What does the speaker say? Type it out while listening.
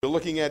We're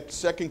looking at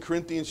 2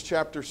 Corinthians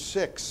chapter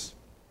 6,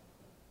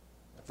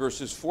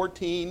 verses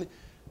 14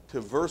 to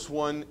verse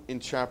 1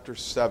 in chapter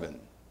 7.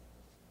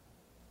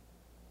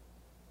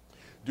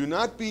 Do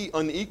not be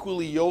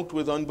unequally yoked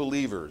with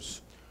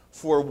unbelievers,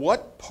 for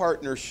what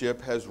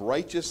partnership has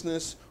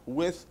righteousness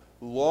with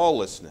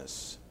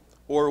lawlessness?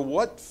 Or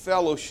what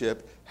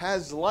fellowship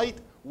has light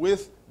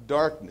with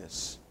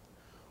darkness?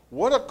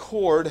 What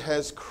accord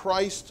has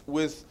Christ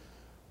with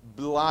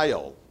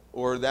Belial?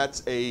 Or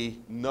that's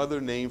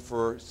another name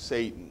for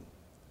Satan.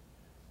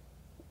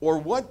 Or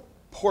what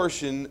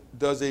portion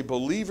does a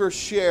believer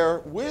share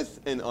with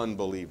an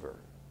unbeliever?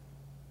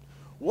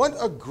 What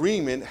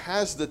agreement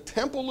has the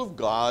temple of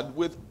God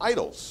with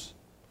idols?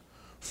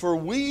 For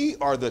we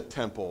are the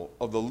temple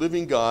of the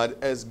living God,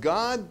 as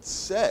God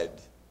said,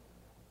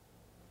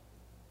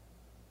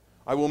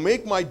 I will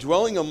make my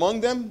dwelling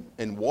among them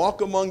and walk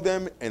among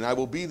them, and I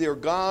will be their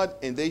God,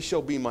 and they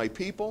shall be my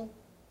people.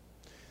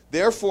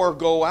 Therefore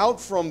go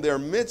out from their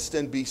midst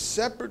and be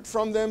separate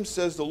from them,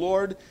 says the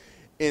Lord,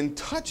 and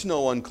touch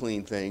no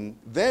unclean thing.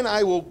 Then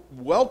I will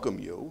welcome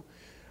you.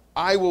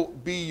 I will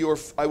be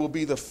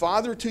the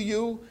father to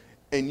you,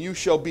 and you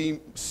shall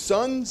be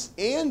sons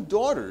and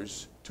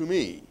daughters to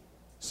me,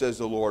 says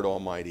the Lord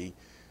Almighty.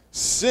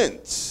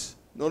 Since,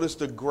 notice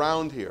the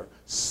ground here,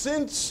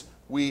 since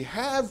we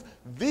have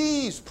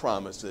these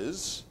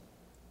promises,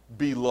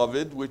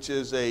 beloved, which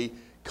is a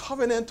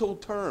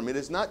covenantal term. It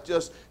is not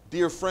just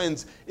dear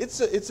friends. It's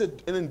an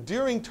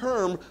endearing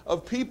term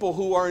of people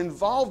who are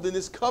involved in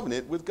this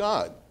covenant with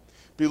God.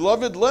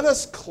 Beloved, let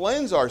us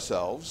cleanse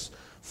ourselves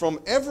from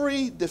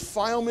every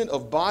defilement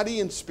of body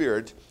and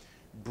spirit,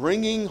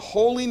 bringing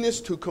holiness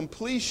to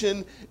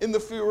completion in the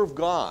fear of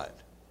God.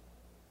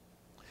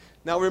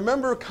 Now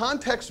remember,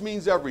 context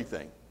means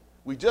everything.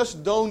 We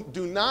just do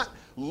not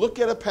look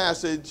at a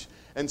passage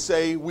and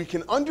say we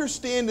can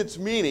understand its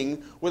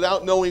meaning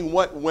without knowing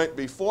what went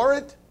before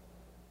it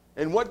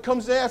and what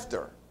comes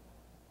after.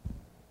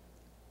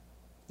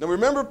 Now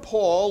remember,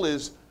 Paul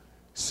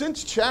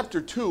since chapter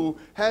 2,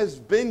 has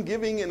been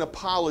giving an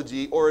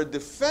apology or a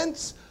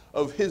defense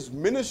of his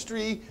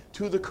ministry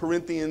to the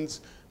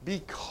Corinthians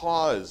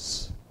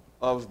because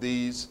of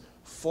these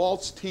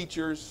false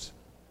teachers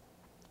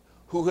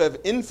who have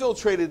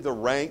infiltrated the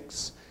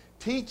ranks,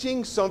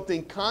 teaching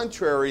something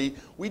contrary.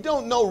 We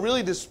don't know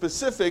really the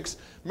specifics.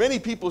 Many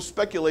people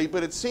speculate,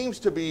 but it seems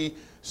to be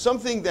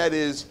something that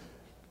is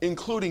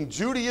including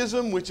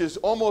Judaism, which is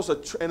almost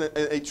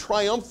a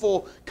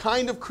triumphal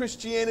kind of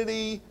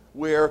Christianity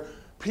where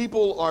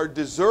people are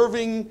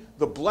deserving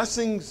the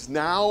blessings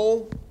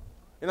now.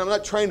 And I'm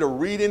not trying to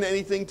read in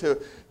anything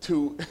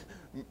to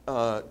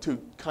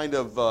kind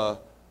of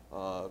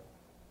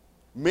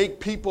make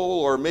people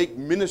or make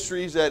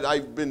ministries that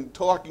I've been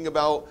talking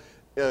about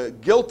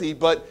guilty,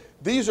 but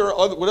these are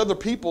what other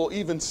people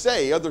even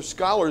say. Other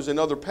scholars and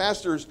other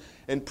pastors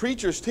and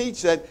preachers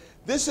teach that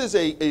this is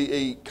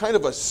a kind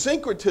of a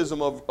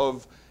syncretism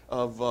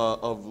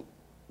of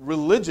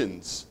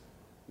religions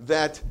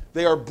that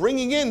they are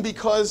bringing in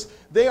because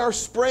they are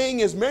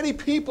spraying as many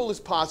people as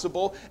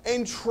possible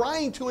and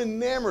trying to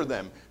enamor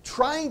them,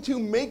 trying to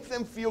make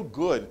them feel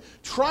good,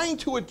 trying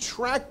to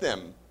attract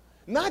them,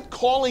 not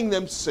calling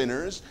them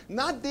sinners,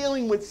 not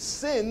dealing with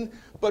sin,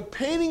 but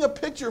painting a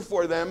picture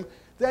for them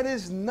that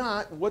is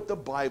not what the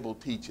Bible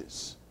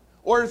teaches.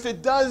 Or if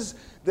it does,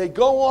 they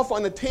go off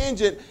on a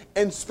tangent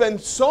and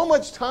spend so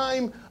much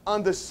time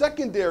on the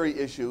secondary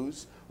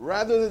issues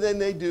rather than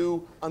they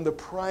do on the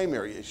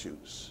primary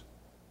issues.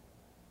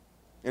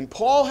 And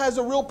Paul has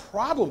a real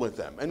problem with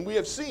them. And we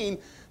have seen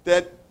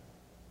that,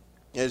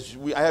 I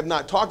have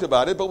not talked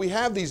about it, but we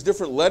have these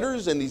different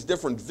letters and these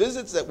different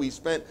visits that we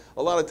spent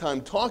a lot of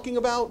time talking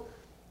about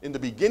in the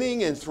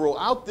beginning and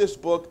throughout this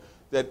book,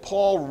 that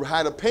Paul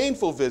had a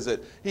painful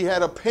visit. He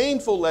had a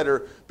painful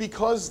letter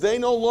because they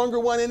no longer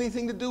want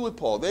anything to do with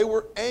Paul. They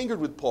were angered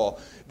with Paul.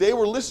 They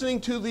were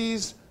listening to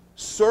these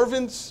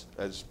servants,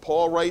 as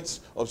Paul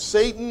writes, of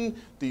Satan,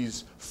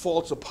 these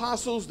false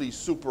apostles, these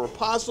super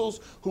apostles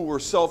who were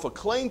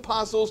self-acclaimed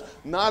apostles,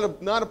 not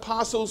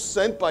apostles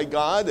sent by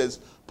God, as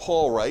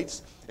Paul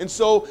writes. And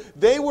so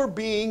they were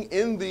being,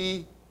 in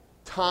the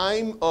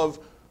time of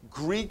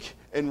Greek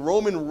and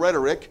Roman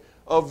rhetoric,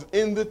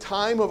 in the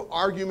time of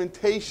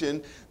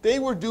argumentation, they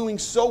were doing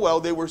so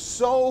well. They were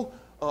so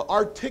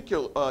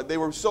articulate. They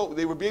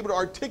would be able to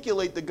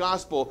articulate the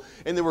gospel,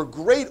 and they were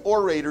great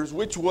orators,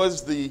 which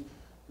was the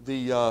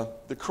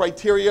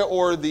criteria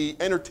or the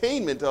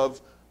entertainment of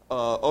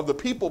the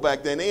people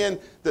back then, and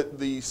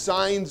the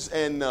signs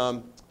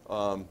and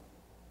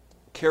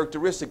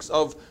characteristics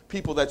of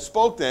people that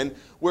spoke then.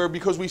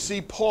 Because we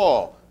see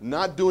Paul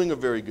not doing a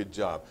very good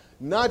job.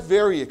 Not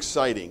very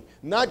exciting,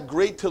 not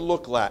great to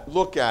look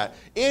at,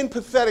 and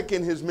pathetic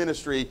in his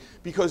ministry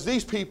because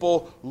these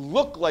people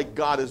look like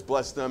God has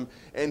blessed them,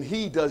 and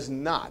he does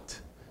not.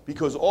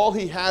 Because all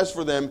he has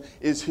for them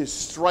is his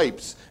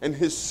stripes and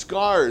his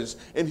scars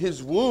and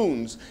his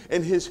wounds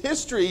and his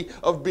history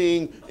of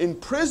being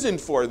imprisoned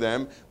for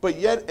them, but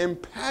yet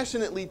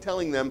passionately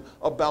telling them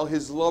about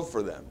his love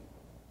for them.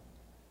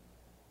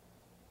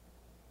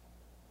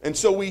 And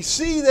so we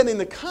see that in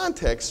the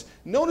context.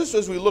 Notice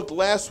as we looked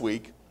last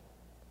week,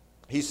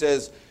 he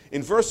says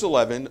in verse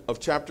 11 of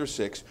chapter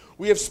 6,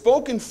 we have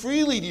spoken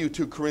freely to you,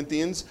 to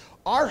Corinthians.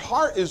 Our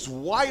heart is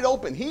wide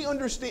open. He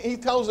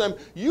tells them,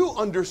 you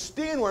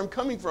understand where I'm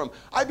coming from.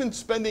 I've been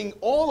spending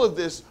all of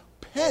this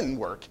pen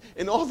work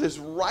and all this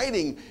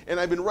writing, and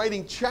I've been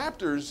writing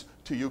chapters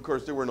to you. Of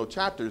course, there were no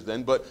chapters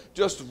then, but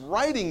just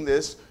writing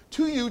this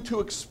to you to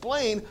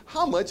explain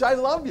how much I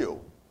love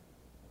you.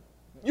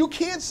 You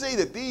can't say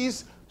that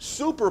these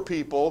super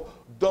people,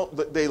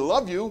 they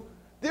love you.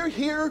 They're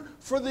here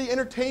for the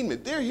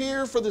entertainment. They're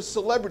here for the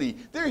celebrity.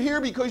 They're here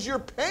because you're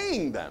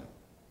paying them.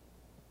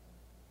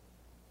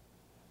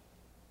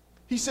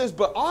 He says,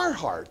 but our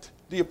heart,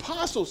 the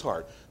apostles'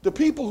 heart, the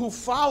people who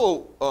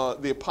follow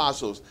the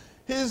apostles,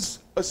 his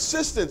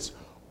assistants,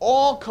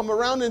 all come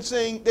around and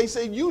they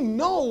say, you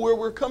know where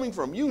we're coming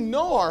from. You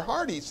know our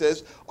heart, he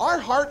says. Our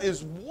heart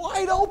is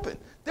wide open.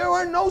 There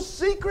are no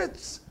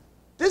secrets.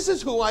 This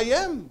is who I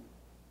am.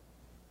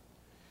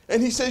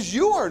 And he says,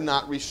 you are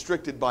not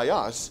restricted by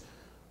us,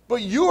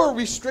 but you are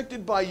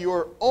restricted by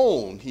your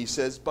own, he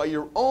says, by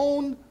your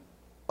own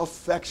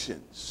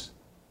affections.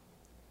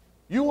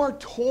 You are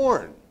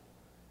torn.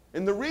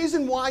 And the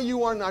reason why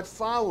you are not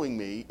following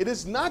me, it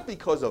is not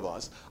because of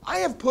us. I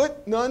have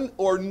put none,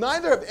 or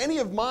neither of any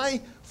of my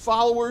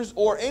followers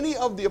or any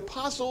of the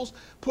apostles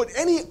put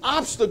any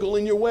obstacle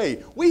in your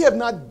way. We have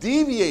not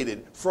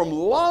deviated from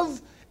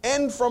love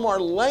and from our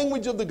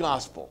language of the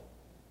gospel.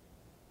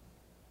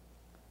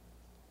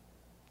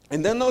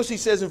 And then notice he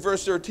says in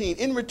verse 13,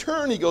 in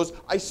return, he goes,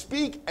 I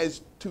speak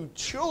as to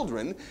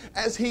children,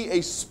 as he,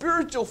 a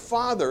spiritual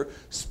father,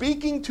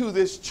 speaking to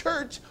this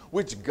church,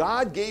 which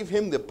God gave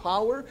him the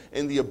power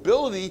and the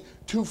ability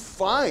to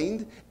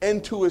find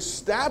and to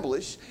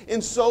establish.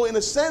 And so, in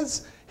a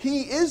sense,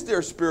 he is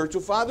their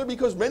spiritual father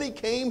because many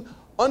came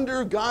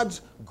under God's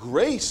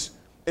grace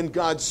and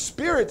God's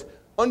Spirit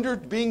under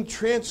being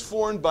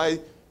transformed by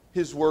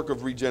his work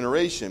of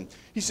regeneration.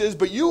 He says,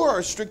 but you are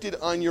restricted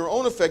on your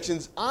own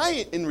affections.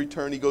 I, in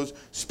return, he goes,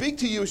 speak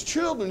to you as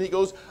children. He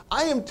goes,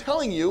 I am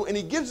telling you, and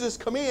he gives this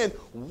command,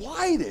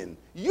 widen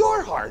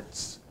your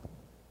hearts.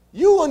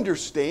 You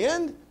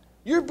understand.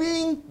 You're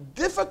being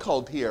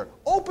difficult here.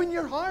 Open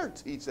your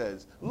heart, he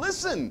says.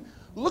 Listen.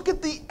 Look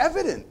at the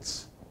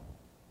evidence.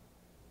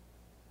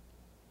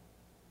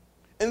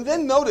 And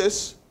then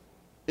notice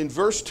in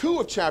verse 2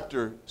 of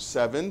chapter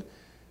 7,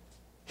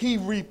 he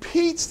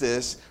repeats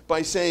this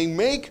by saying,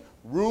 make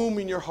room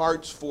in your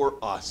hearts for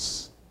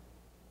us.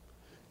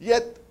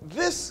 Yet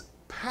this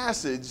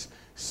passage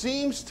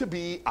seems to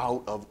be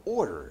out of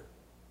order.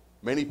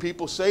 Many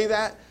people say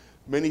that.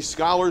 Many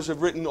scholars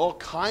have written all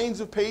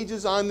kinds of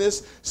pages on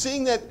this,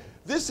 seeing that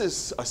this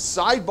is a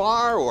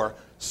sidebar or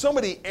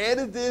somebody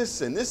added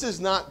this and this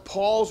is not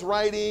Paul's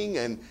writing.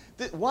 And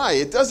why?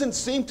 It doesn't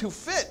seem to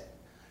fit.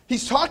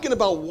 He's talking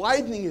about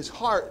widening his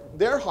heart,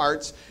 their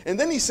hearts, and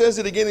then he says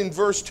it again in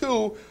verse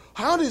 2.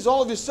 How does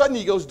all of a sudden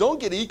he goes, don't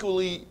get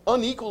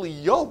unequally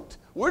yoked?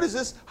 How does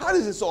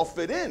this all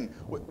fit in?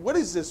 What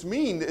does this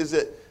mean?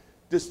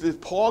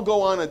 Did Paul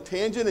go on a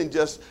tangent and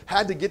just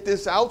had to get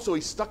this out, so he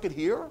stuck it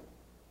here?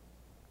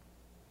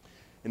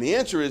 And the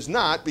answer is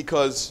not,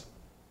 because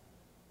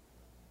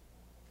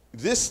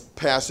this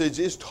passage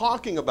is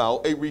talking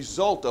about a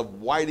result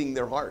of widening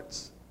their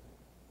hearts.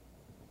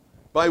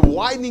 By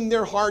widening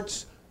their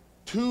hearts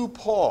to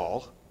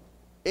Paul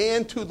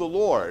and to the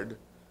Lord,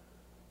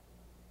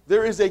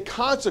 there is a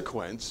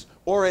consequence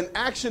or an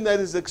action that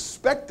is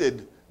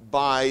expected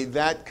by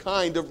that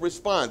kind of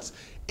response.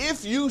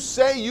 If you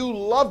say you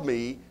love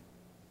me,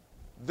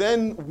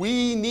 then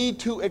we need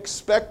to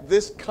expect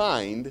this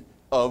kind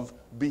of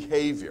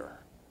behavior.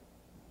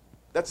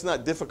 That's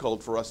not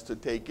difficult for us to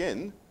take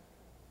in.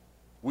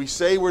 We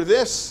say we're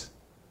this,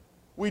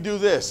 we do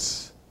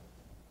this.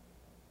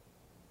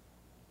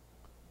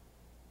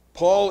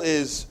 Paul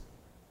is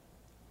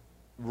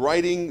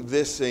writing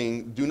this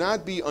saying, do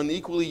not be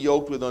unequally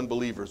yoked with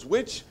unbelievers,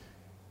 which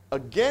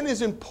again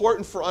is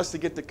important for us to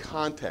get the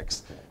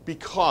context,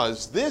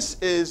 because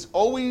this is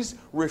always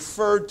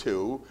referred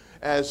to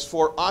as,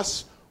 for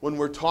us when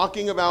we're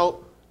talking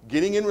about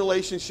getting in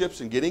relationships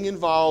and getting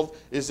involved,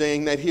 is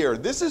saying that here,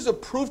 this is a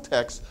proof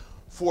text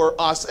for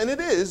us, and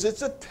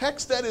it's a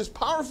text that is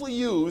powerfully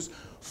used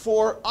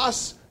for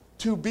us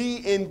to be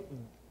in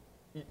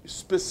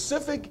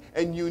specific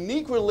and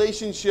unique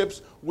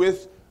relationships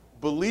with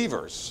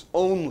believers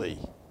only.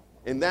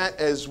 And that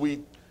as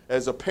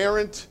a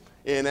parent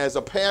and as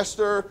a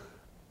pastor,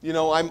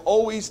 I'm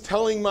always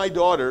telling my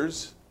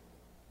daughters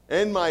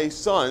and my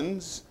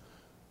sons,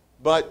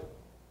 but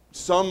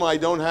some I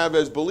don't have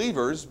as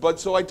believers, but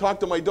so I talk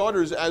to my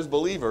daughters as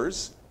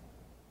believers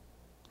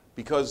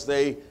because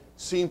they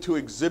seem to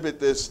exhibit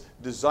this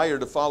desire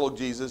to follow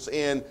Jesus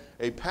and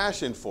a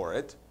passion for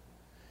it,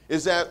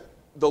 is that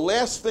the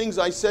last things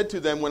I said to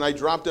them when I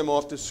dropped them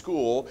off to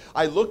school,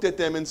 I looked at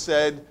them and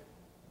said,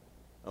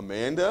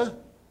 Amanda,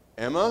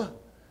 Emma,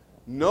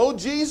 no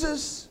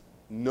Jesus,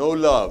 no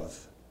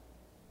love.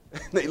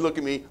 And they look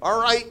at me,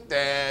 all right,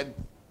 Dad.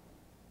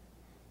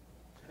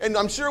 And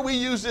I'm sure we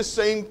use this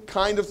same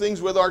kind of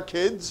things with our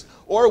kids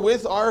or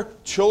with our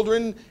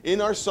children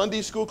in our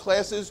Sunday school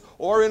classes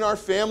or in our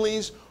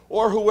families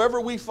or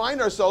whoever we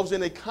find ourselves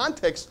in a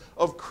context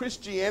of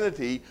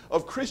Christianity,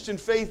 of Christian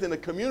faith in a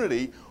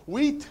community.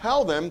 We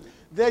tell them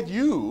that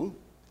you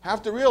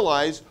have to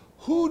realize,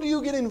 who do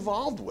you get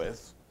involved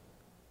with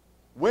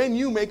when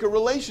you make a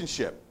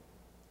relationship?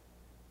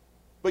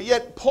 But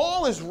yet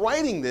Paul is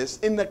writing this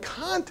in the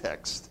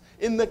context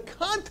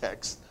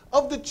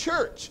of the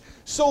church.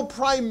 So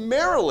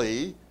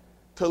primarily,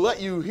 to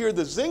let you hear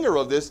the zinger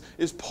of this,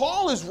 is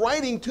Paul is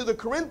writing to the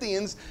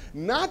Corinthians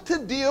not to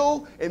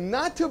deal and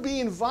not to be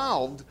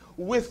involved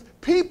with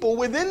people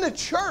within the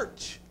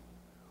church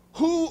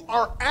who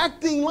are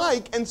acting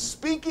like and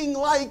speaking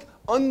like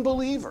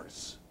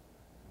unbelievers.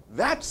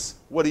 That's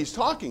what he's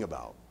talking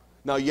about.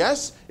 Now,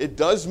 yes, it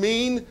does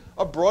mean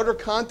a broader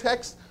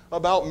context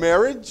about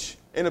marriage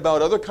and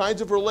about other kinds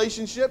of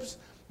relationships,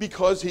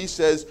 because he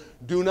says,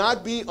 do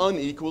not be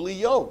unequally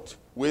yoked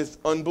with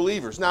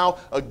unbelievers. Now,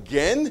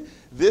 again,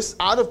 this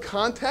out of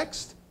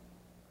context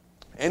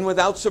and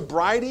without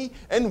sobriety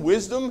and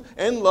wisdom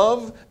and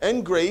love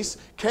and grace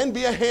can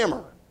be a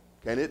hammer,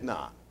 can it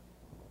not?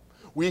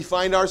 We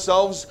find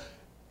ourselves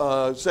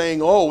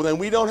saying, oh, then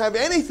we don't have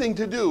anything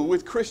to do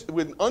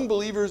with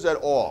unbelievers at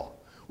all.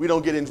 We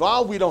don't get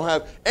involved. We don't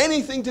have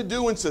anything to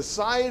do in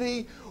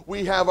society.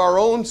 We have our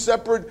own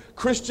separate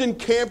Christian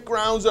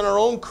campgrounds and our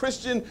own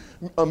Christian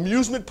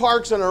amusement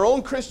parks and our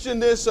own Christian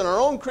this and our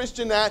own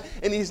Christian that.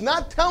 And he's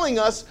not telling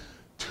us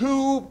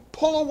to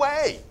pull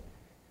away.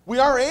 We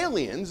are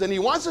aliens, and he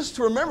wants us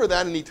to remember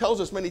that, and he tells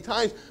us many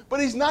times,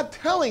 but he's not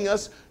telling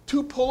us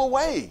to pull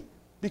away,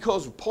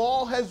 because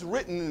Paul has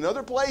written in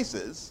other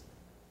places,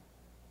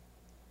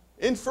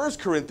 in 1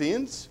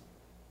 Corinthians,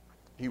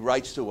 he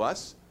writes to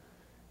us,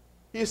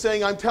 he is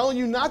saying, I'm telling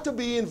you not to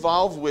be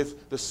involved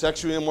with the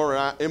sexually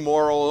immoral and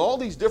all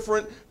these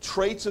different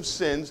traits of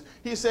sins.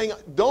 He is saying,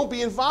 don't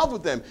be involved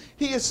with them.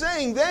 He is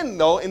saying then,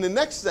 though, in the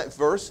next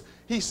verse,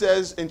 he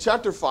says, in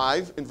chapter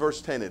 5, in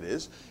verse 10 it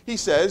is, he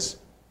says,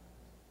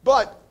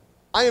 but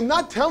I am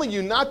not telling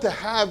you not to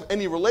have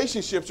any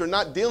relationships or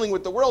not dealing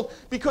with the world,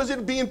 because it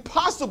would be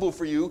impossible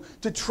for you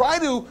to try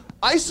to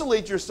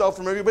isolate yourself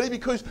from everybody,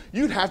 because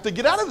you'd have to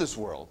get out of this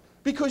world,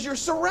 because you're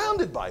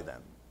surrounded by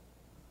them.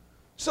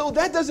 So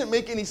that doesn't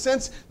make any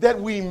sense that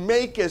we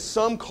make, as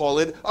some call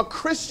it, a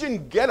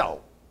Christian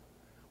ghetto.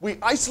 We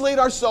isolate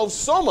ourselves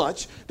so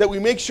much that we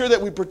make sure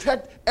that we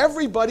protect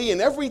everybody and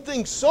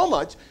everything so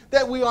much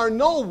that we are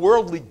no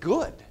worldly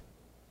good.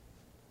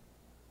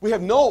 We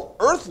have no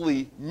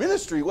earthly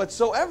ministry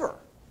whatsoever.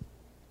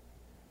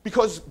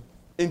 Because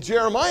in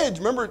Jeremiah,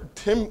 remember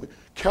Tim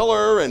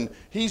Keller, and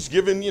he's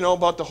given,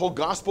 about the whole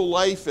gospel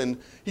life, and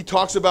he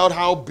talks about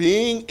how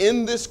being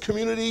in this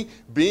community,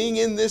 being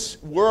in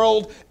this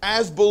world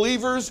as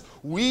believers,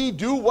 we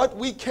do what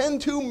we can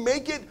to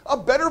make it a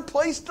better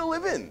place to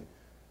live in.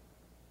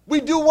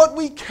 We do what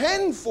we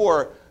can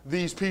for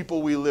these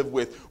people we live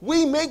with.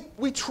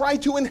 We try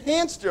to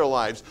enhance their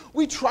lives.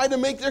 We try to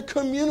make their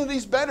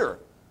communities better.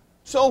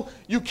 So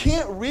you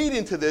can't read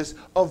into this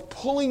of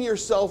pulling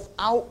yourself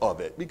out of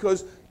it,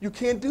 because you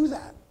can't do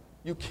that.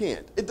 You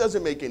can't. It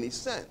doesn't make any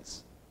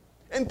sense.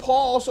 And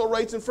Paul also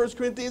writes in 1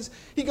 Corinthians,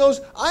 he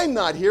goes, I'm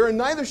not here, and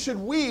neither should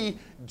we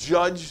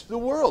judge the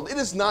world. It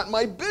is not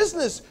my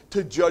business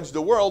to judge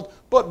the world,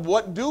 but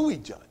what do we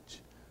judge?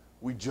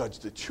 We judge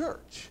the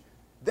church.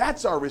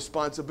 That's our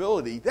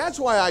responsibility. That's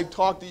why I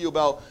talk to you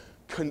about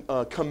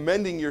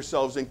commending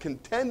yourselves and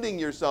contending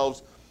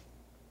yourselves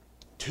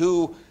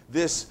to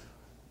this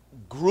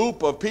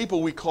group of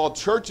people we call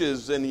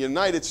churches in the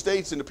United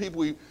States, and the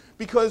people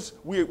because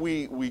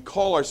we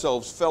call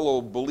ourselves fellow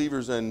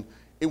believers and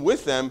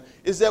with them,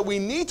 is that we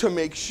need to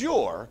make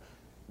sure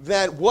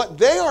that what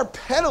they are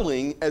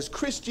peddling as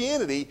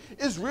Christianity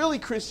is really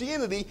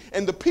Christianity,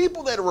 and the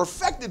people that are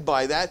affected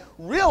by that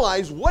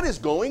realize what is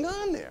going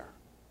on there.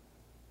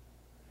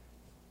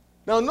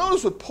 Now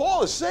notice what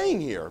Paul is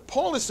saying here.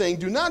 Paul is saying,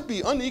 do not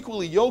be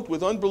unequally yoked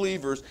with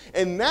unbelievers,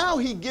 and now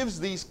he gives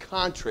these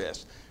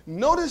contrasts.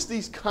 Notice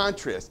these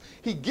contrasts.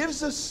 He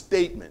gives a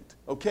statement,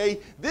 okay?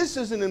 This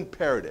is an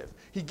imperative.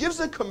 He gives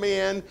a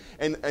command,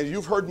 and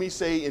you've heard me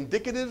say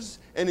indicatives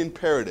and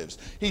imperatives.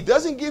 He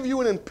doesn't give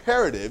you an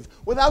imperative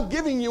without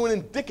giving you an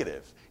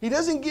indicative. He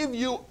doesn't give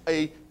you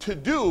a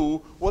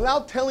to-do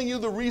without telling you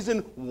the reason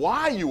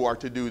why you are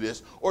to do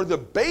this or the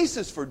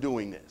basis for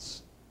doing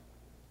this.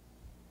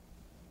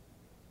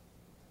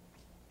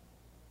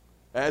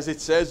 As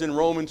it says in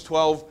Romans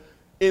 12,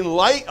 in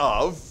light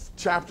of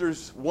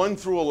chapters 1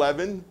 through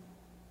 11,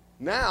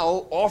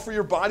 now offer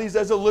your bodies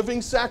as a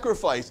living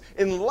sacrifice.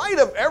 In light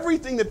of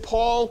everything that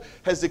Paul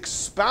has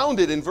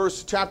expounded in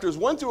chapters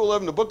 1 through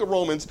 11, the book of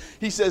Romans,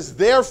 he says,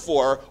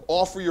 therefore,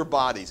 offer your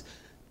bodies.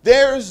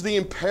 There's the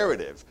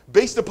imperative,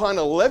 based upon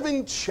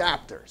 11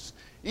 chapters.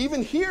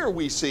 Even here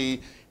we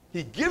see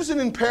he gives an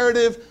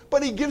imperative,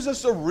 but he gives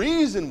us a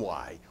reason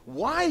why.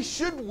 Why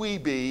should we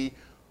be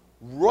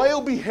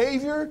royal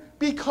behavior?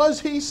 Because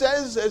he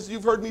says, as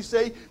you've heard me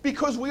say,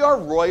 because we are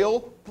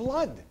royal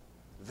blood.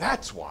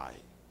 That's why.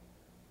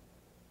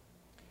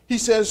 He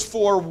says,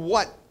 for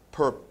what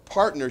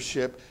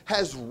partnership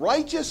has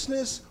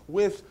righteousness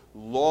with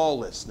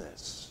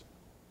lawlessness?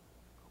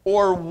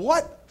 Or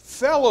what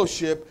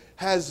fellowship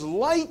has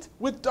light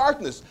with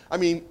darkness? I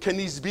mean, can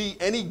these be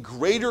any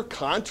greater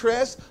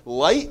contrast,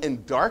 light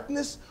and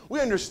darkness? We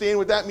understand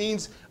what that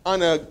means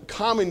on a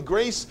common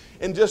grace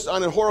and just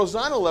on a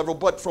horizontal level,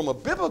 but from a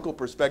biblical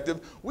perspective,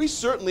 we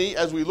certainly,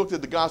 as we looked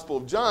at the Gospel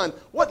of John,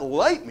 what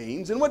light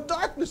means and what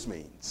darkness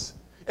means.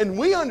 And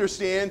we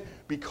understand,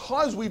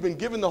 because we've been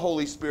given the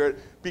Holy Spirit,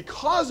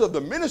 because of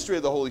the ministry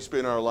of the Holy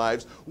Spirit in our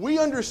lives, we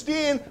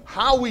understand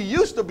how we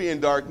used to be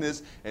in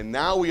darkness, and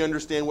now we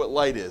understand what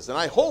light is. And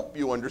I hope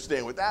you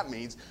understand what that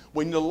means.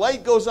 When the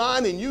light goes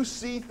on and you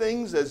see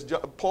things, as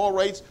Paul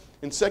writes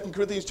in 2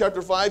 Corinthians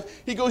chapter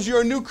 5, he goes,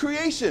 you're a new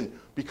creation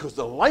because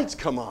the lights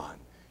come on.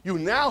 You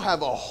now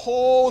have a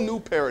whole new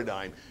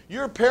paradigm.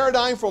 Your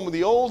paradigm from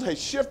the old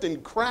has shifted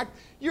and cracked.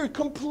 You're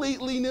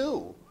completely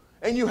new.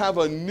 And you have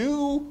a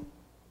new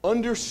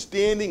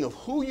understanding of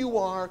who you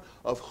are,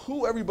 of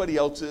who everybody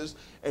else is,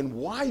 and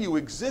why you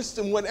exist,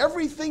 and when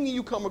everything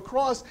you come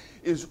across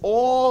is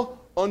all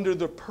under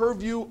the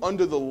purview,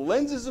 under the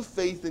lenses of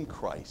faith in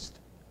Christ.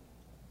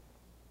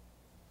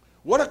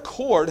 What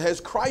accord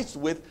has Christ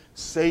with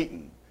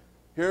Satan?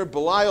 Here,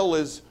 Belial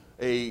is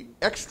an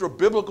extra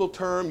biblical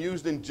term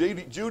used in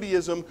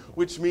Judaism,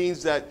 which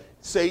means that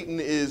Satan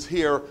is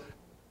here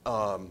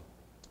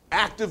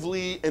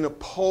actively an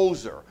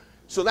opposer.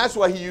 So that's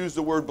why he used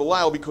the word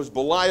Belial, because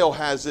Belial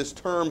has this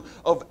term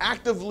of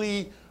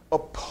actively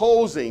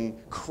opposing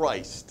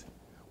Christ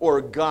or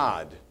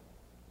God.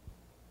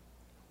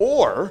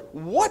 Or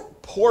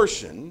what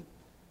portion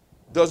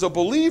does a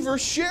believer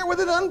share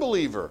with an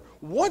unbeliever?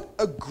 What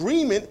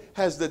agreement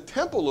has the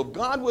temple of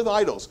God with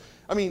idols?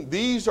 I mean,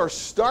 these are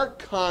stark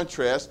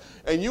contrasts,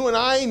 and you and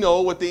I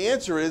know what the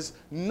answer is: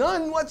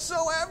 none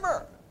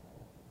whatsoever.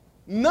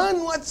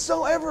 None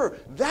whatsoever.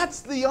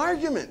 That's the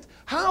argument.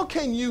 How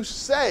can you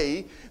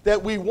say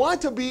that we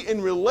want to be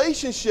in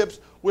relationships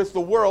with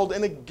the world?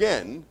 And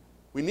again,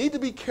 we need to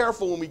be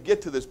careful when we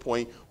get to this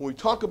point, when we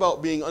talk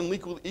about being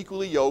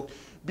unequally yoked,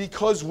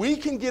 because we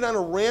can get on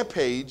a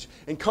rampage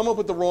and come up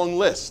with the wrong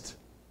list.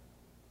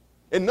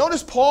 And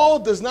notice Paul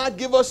does not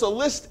give us a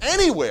list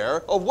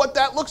anywhere of what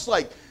that looks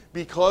like,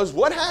 because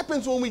what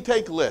happens when we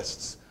take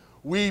lists?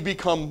 We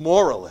become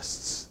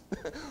moralists.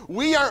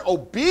 We are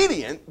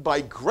obedient by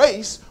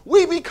grace.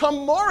 We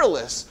become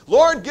moralists.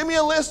 Lord, give me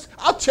a list.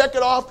 I'll check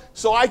it off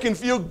so I can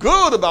feel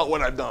good about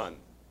what I've done.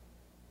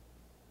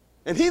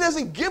 And he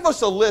doesn't give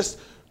us a list.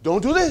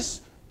 Don't do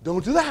this.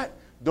 Don't do that.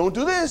 Don't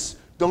do this.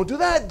 Don't do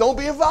that. Don't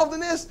be involved in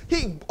this.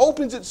 He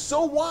opens it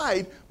so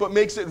wide, but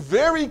makes it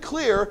very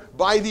clear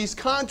by these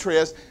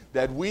contrasts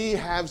that we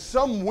have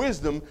some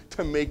wisdom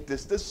to make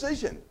this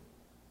decision.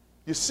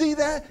 You see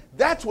that?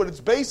 That's what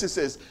its basis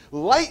is.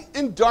 Light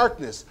and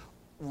darkness.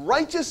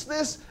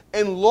 Righteousness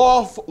and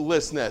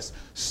lawlessness.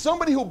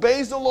 Somebody who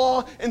obeys the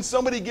law and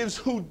somebody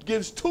who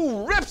gives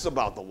two rips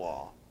about the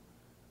law.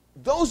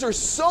 Those are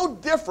so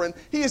different.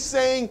 He is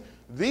saying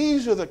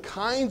these are the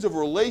kinds of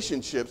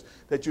relationships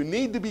that you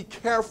need to be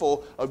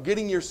careful of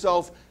getting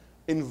yourself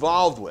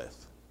involved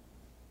with.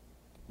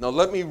 Now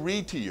let me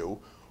read to you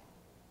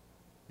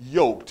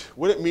yoked,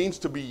 what it means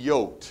to be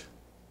yoked.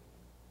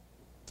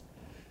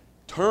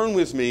 Turn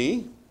with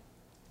me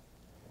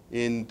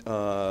in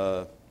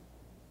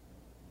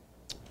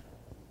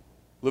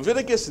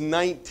Leviticus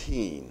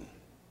 19.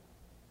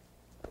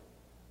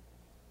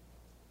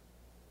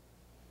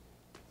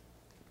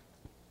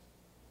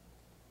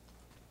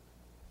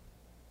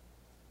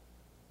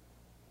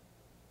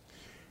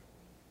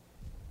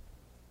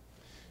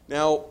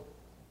 Now,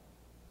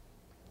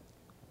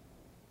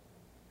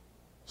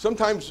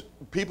 sometimes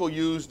people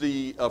use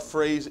the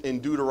phrase in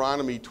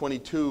Deuteronomy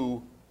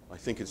 22, I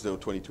think it's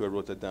 22, I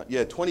wrote that down.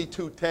 Yeah,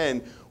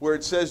 22:10, where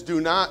it says,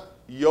 do not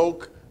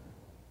yoke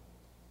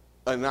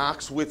an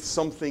ox with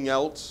something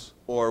else,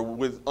 or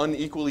with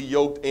unequally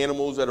yoked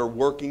animals that are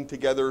working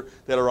together,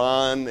 that are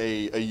on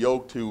a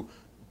yoke to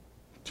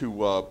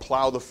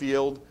plow the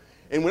field.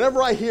 And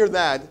whenever I hear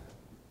that,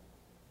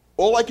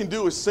 all I can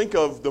do is think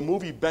of the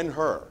movie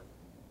Ben-Hur.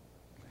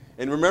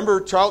 And remember,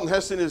 Charlton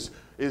Heston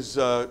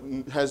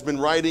has been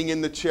riding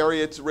in the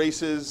chariot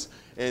races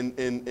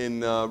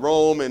in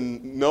Rome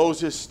and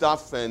knows his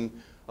stuff. And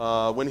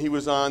when he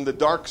was on the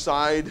dark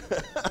side,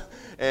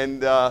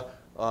 and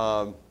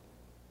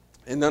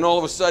then all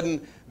of a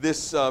sudden,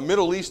 this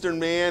Middle Eastern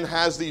man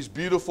has these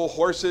beautiful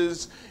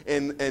horses,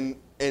 and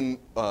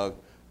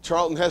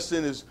Charlton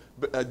Heston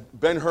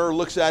Ben-Hur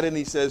looks at it and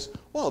he says,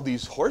 well,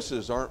 these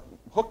horses aren't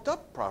hooked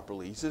up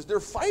properly. He says, they're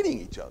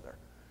fighting each other.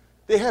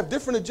 They have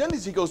different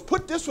agendas. He goes,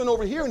 put this one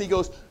over here, and he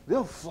goes,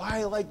 they'll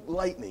fly like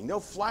lightning. They'll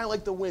fly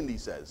like the wind, he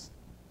says.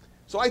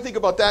 So I think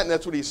about that, and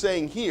that's what he's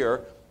saying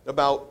here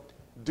about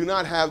do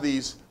not have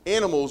these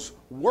animals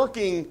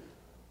working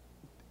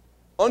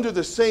under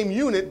the same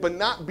unit, but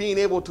not being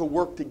able to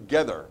work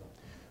together.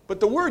 But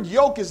the word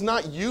yoke is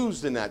not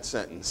used in that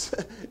sentence.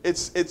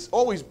 It's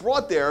always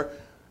brought there,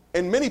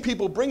 and many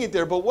people bring it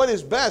there, but what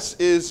is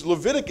best is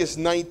Leviticus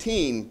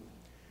 19,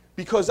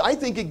 because I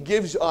think it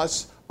gives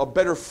us a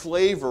better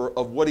flavor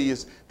of what he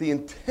is, the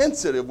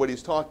intensity of what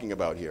he's talking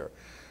about here.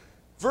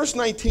 Verse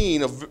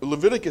 19 of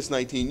Leviticus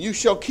 19, you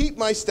shall keep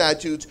my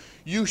statutes.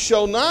 You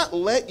shall not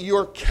let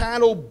your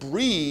cattle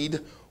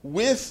breed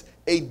with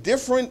a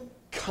different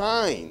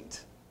kind.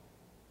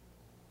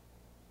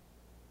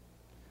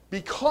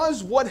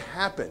 Because what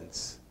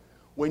happens?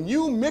 When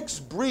you mix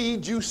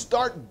breeds, you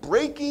start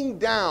breaking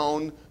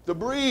down the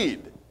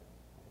breed.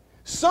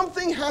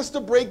 Something has to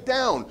break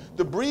down.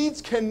 The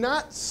breeds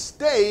cannot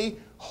stay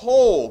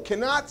whole,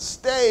 cannot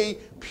stay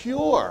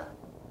pure.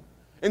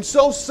 And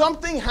so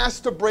something has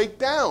to break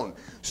down.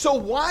 So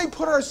why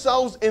put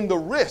ourselves in the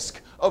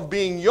risk of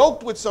being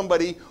yoked with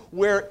somebody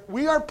where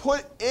we are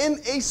put in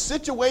a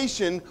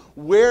situation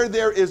where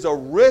there is a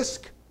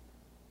risk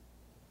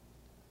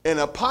and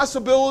a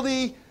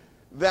possibility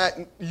that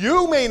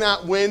you may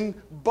not win,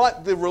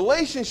 but the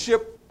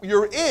relationship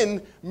you're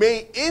in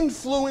may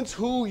influence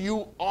who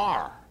you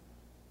are.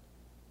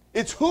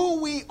 It's who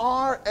we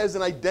are as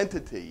an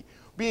identity.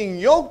 Being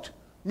yoked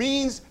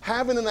means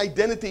having an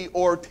identity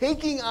or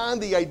taking on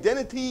the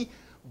identity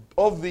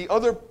of the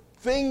other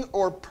thing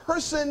or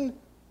person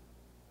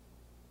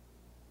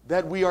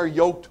that we are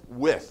yoked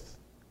with.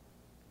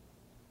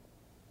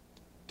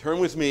 Turn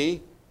with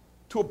me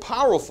to a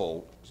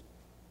powerful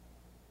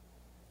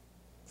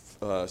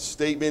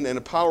statement and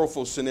a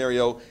powerful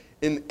scenario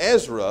in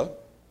Ezra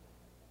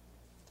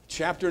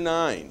chapter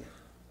 9.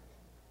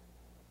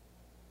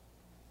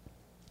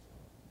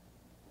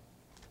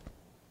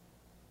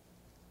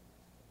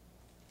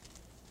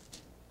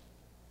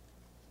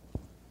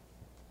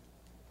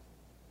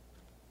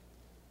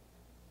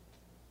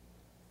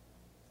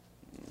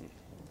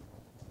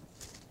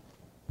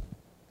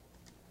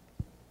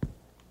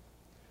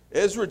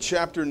 Ezra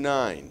chapter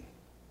 9.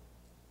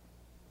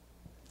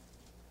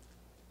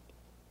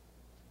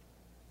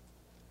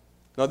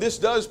 Now this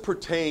does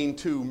pertain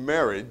to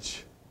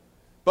marriage,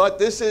 but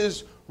this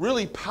is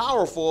really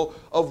powerful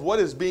of what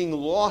is being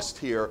lost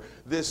here.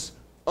 This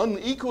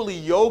unequally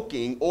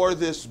yoking or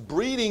this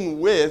breeding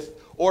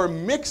with or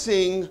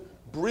mixing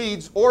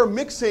breeds or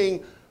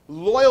mixing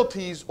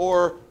loyalties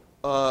or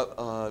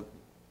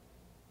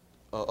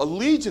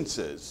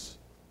allegiances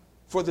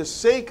for the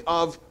sake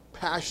of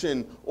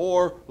passion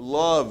or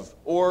love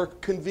or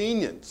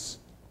convenience.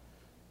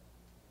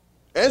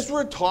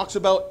 Ezra talks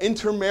about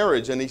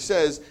intermarriage, and he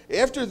says,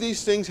 after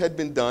these things had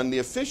been done, the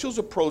officials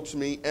approached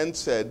me and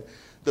said,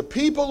 the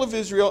people of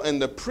Israel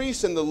and the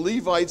priests and the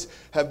Levites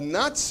have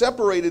not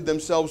separated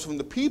themselves from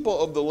the people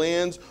of the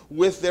lands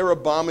with their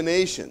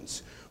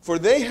abominations. For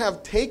they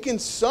have taken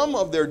some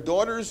of their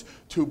daughters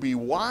to be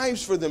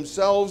wives for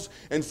themselves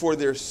and for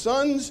their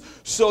sons,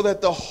 so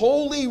that the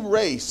holy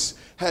race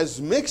has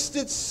mixed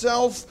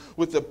itself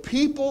with the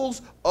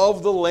peoples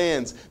of the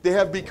lands. They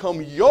have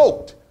become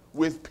yoked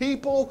with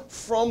people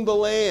from the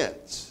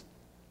lands.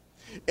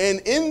 And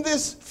in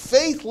this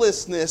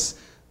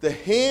faithlessness, the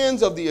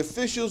hands of the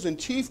officials and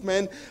chief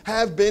men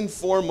have been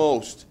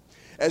foremost.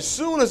 As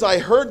soon as I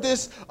heard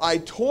this, I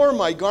tore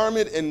my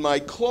garment and my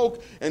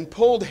cloak and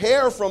pulled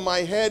hair from my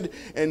head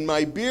and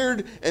my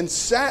beard and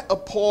sat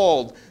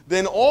appalled.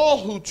 Then all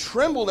who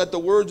trembled at the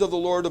words of the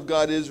Lord of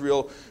God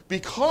Israel,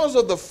 because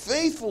of the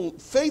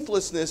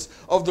faithlessness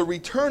of the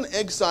returned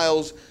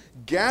exiles,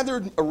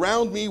 gathered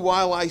around me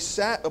while I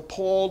sat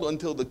appalled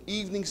until the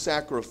evening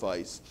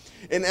sacrifice.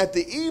 And at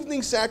the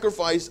evening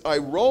sacrifice I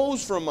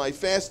rose from my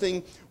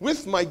fasting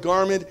with my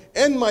garment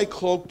and my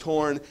cloak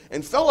torn,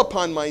 and fell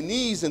upon my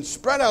knees and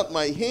spread out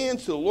my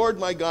hands to the Lord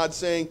my God,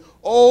 saying,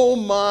 O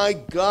my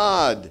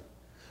God,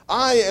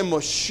 I am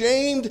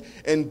ashamed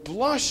and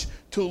blush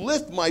to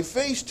lift my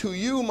face to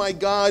you, my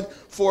God,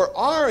 for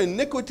our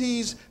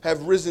iniquities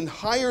have risen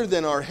higher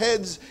than our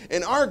heads,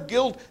 and our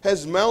guilt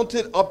has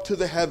mounted up to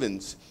the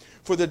heavens.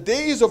 For the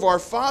days of our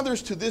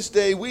fathers to this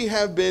day we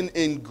have been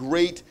in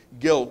great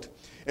guilt.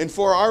 And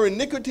for our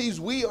iniquities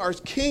we, our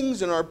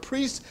kings and our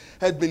priests,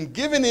 had been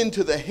given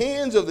into the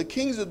hands of the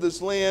kings of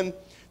this land,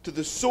 to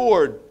the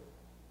sword,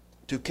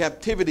 to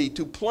captivity,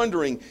 to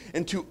plundering,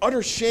 and to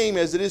utter shame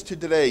as it is to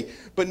today.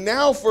 But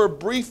now for a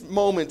brief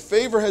moment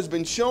favor has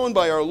been shown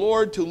by our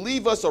Lord to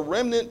leave us a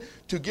remnant,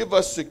 to give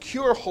us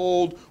secure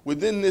hold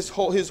within his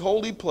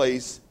holy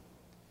place,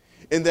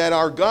 and that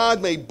our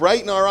God may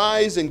brighten our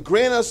eyes and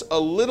grant us a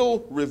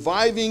little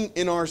reviving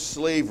in our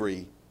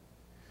slavery.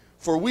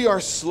 For we are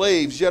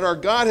slaves, yet our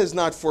God has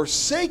not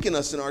forsaken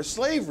us in our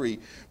slavery,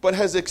 but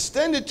has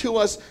extended to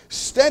us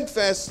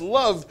steadfast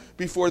love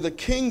before the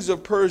kings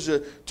of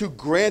Persia to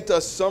grant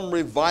us some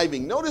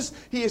reviving. Notice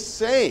he is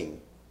saying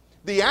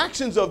the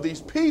actions of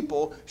these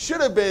people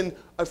should have been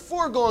a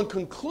foregone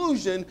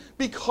conclusion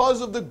because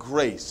of the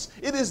grace.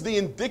 It is the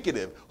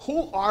indicative.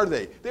 Who are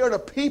they? They are the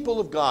people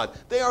of God.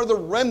 They are the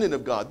remnant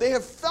of God. They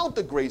have felt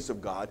the grace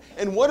of God.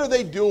 And what are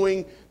they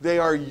doing? They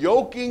are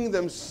yoking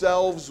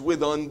themselves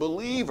with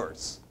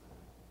unbelievers.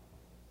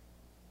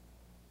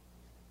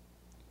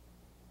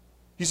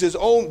 He says,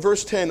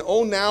 verse 10,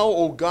 O now,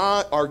 O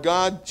God, our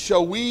God,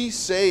 shall we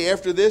say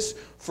after this,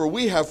 for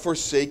we have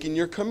forsaken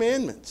your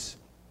commandments.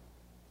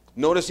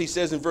 Notice he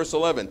says in verse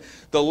 11,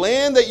 the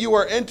land that you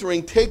are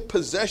entering, take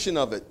possession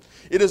of it.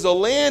 It is a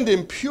land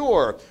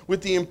impure,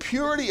 with the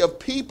impurity of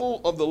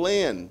people of the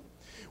land,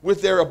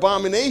 with their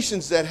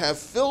abominations that have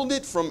filled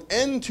it from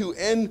end to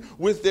end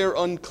with their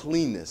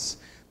uncleanness.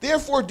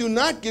 Therefore do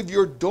not give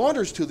your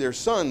daughters to their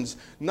sons,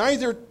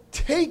 neither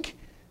take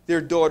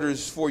their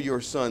daughters for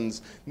your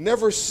sons.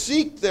 Never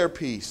seek their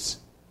peace,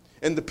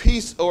 and the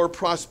peace or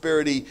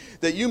prosperity,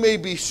 that you may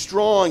be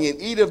strong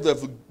and eat of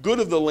the good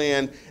of the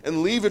land,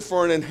 and leave it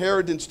for an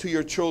inheritance to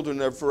your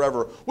children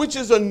forever, which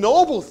is a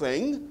noble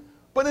thing,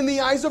 but in the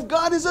eyes of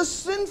God is a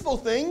sinful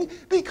thing,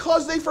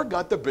 because they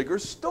forgot the bigger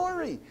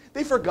story.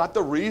 They forgot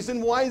the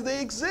reason why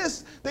they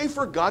exist. They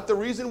forgot the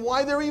reason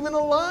why they're even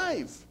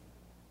alive.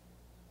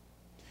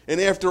 And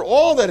after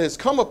all that has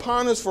come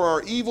upon us for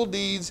our evil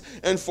deeds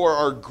and for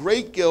our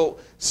great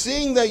guilt,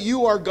 seeing that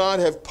you, our God,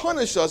 have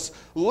punished us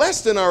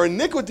less than our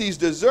iniquities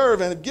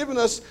deserve, and have given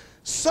us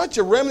such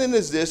a remnant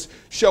as this,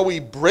 shall we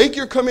break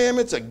your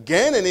commandments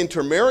again and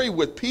intermarry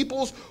with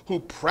peoples who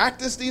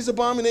practice these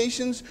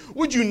abominations?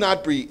 Would you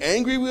not be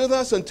angry with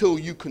us until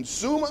you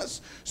consume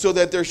us, so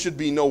that there should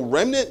be no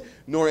remnant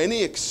nor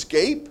any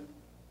escape?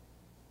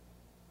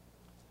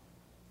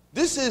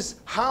 This is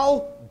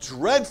how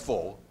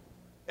dreadful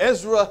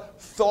Ezra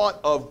thought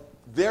of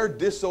their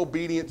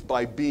disobedience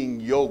by being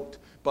yoked,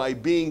 by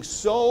being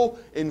so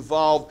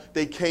involved.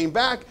 They came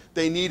back,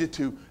 they needed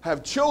to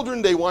have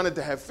children, they wanted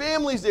to have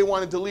families, they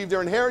wanted to leave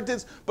their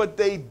inheritance, but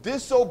they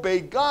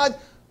disobeyed God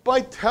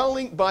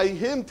by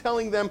him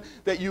telling them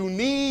that you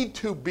need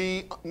to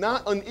be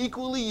not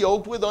unequally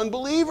yoked with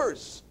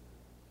unbelievers.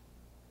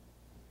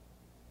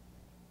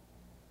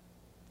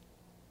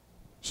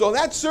 So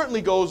that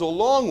certainly goes a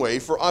long way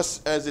for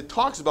us as it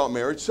talks about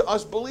marriage, to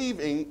us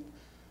believing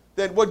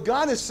that what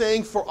God is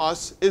saying for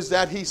us is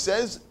that he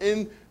says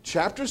in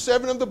chapter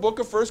 7 of the book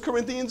of 1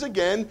 Corinthians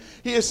again,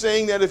 he is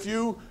saying that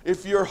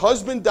if your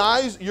husband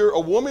dies, a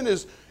woman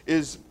is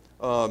his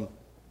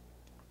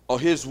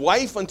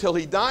wife until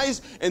he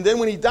dies, and then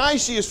when he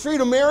dies, she is free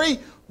to marry,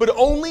 but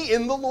only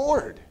in the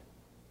Lord.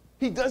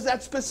 He does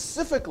that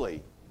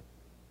specifically.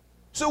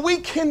 So we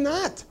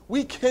cannot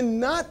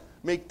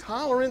make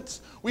tolerance,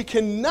 we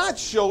cannot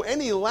show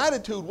any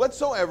latitude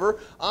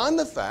whatsoever on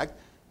the fact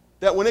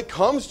that when it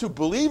comes to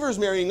believers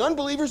marrying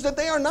unbelievers, that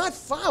they are not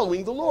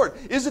following the Lord.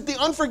 Is it the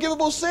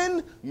unforgivable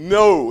sin?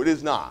 No, it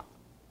is not.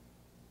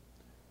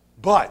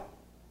 But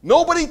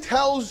nobody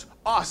tells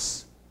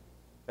us,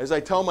 as I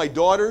tell my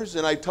daughters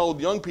and I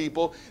told young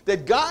people,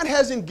 that God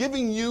hasn't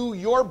given you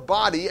your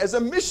body as a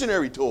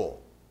missionary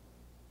tool.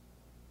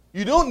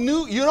 You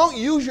don't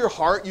use your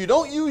heart, you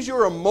don't use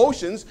your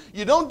emotions,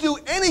 you don't do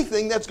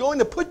anything that's going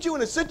to put you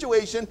in a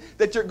situation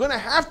that you're going to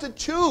have to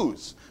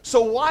choose.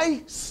 So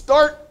why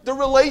start the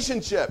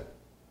relationship?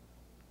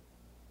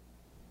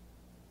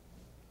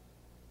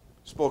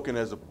 Spoken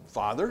as a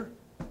father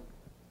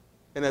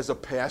and as a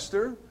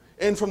pastor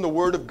and from the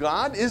Word of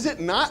God, is it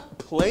not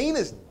plain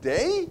as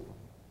day?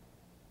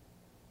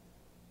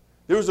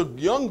 There was a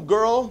young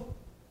girl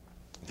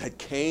that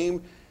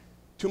came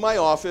to my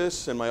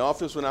office, and my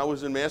office when I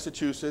was in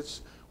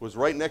Massachusetts was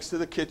right next to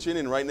the kitchen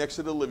and right next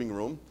to the living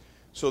room.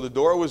 So the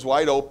door was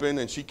wide open,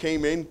 and she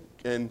came in,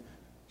 and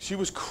she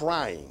was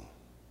crying.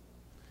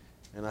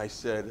 And I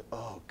said,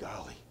 oh,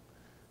 golly.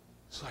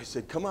 So I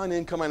said, come on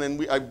in, come on in.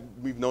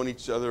 We've known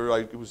each other.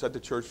 I was at the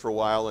church for a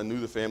while and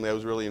knew the family. I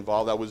was really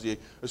involved. I was the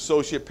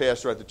associate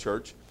pastor at the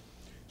church.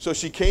 So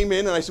she came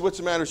in, and I said, what's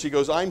the matter? She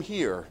goes, I'm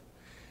here,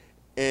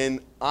 and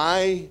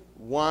I'm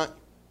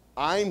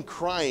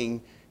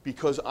crying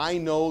because I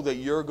know that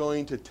you're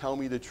going to tell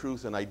me the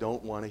truth, and I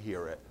don't want to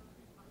hear it.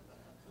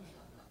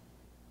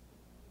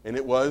 And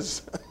it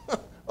was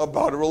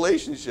about a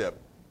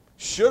relationship.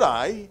 Should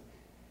I?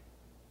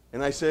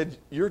 And I said,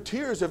 your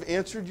tears have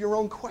answered your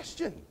own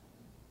question.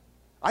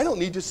 I don't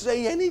need to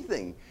say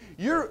anything.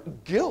 Your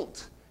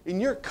guilt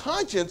and your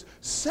conscience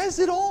says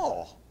it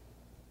all.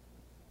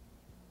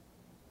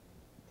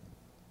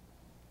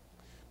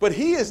 But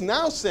he is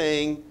now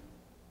saying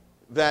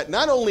that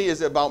not only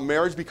is it about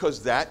marriage,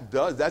 because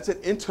that's an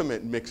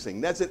intimate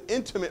mixing. That's an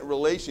intimate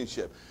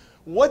relationship.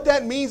 What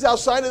that means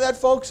outside of that,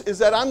 folks, is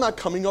that I'm not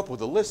coming up with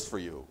a list for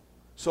you.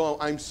 So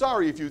I'm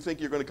sorry if you think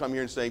you're going to come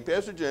here and say,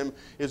 Pastor Jim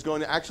is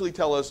going to actually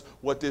tell us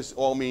what this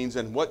all means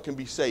and what can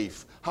be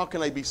safe. How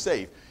can I be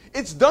safe?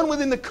 It's done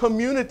within the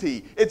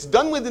community. It's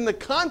done within the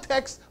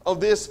context of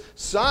this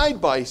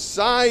side by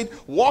side,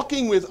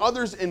 walking with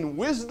others in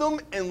wisdom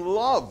and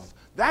love.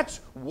 That's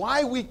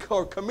why we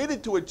are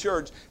committed to a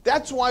church.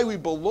 That's why we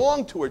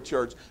belong to a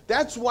church.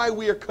 That's why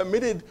we are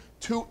committed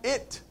to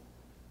it.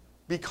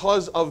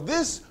 Because of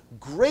this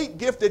great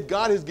gift that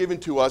God has given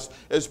to us.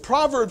 As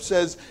Proverbs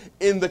says,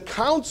 in the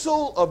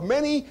counsel of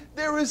many,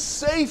 there is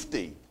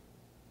safety.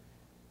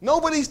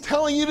 Nobody's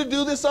telling you to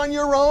do this on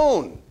your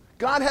own.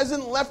 God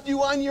hasn't left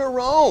you on your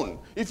own.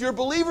 If you're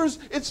believers,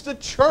 it's the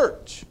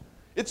church.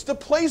 It's the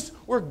place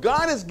where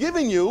God has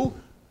given you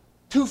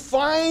to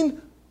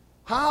find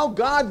how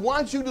God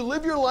wants you to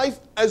live your life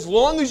as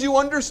long as you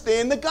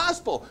understand the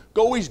gospel.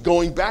 Always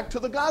going back to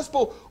the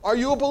gospel. Are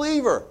you a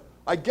believer?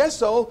 I guess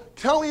so.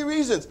 Tell me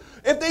reasons.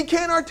 If they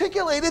can't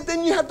articulate it,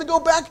 then you have to go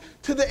back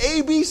to the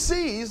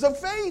ABCs of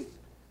faith.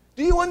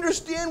 Do you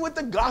understand what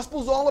the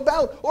gospel's all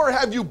about? Or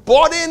have you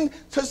bought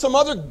into some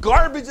other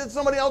garbage that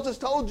somebody else has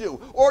told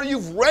you? Or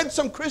you've read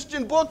some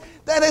Christian book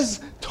that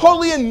is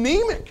totally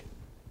anemic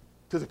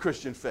to the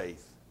Christian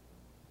faith?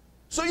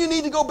 So you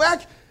need to go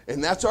back,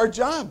 and that's our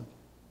job.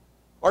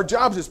 Our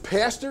jobs as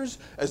pastors,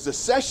 as the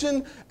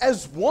session,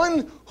 as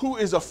one who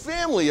is a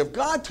family of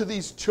God to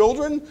these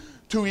children,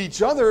 to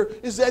each other,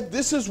 is that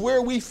this is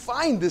where we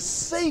find this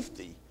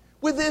safety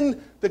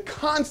within the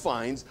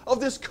confines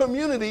of this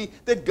community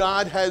that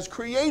God has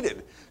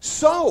created.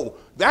 So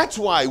that's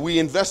why we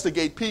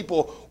investigate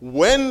people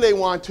when they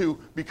want to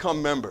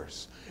become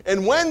members,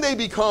 and when they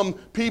become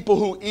people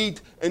who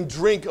eat and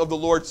drink of the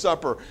Lord's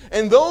Supper,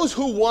 and those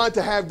who want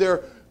to have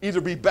their either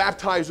be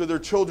baptized or their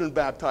children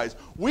baptized.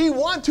 We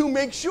want to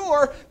make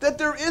sure that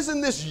there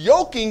isn't this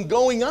yoking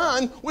going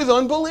on with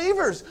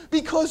unbelievers,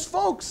 because,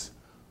 folks,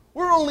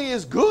 we're only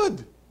as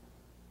good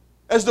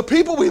as the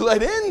people we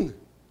let in.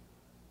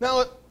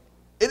 Now,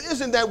 it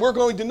isn't that we're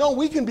going to know.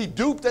 We can be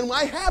duped, and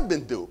I have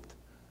been duped.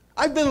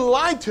 I've been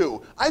lied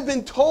to. I've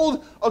been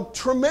told a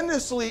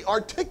tremendously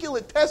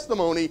articulate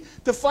testimony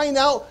to find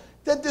out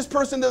that this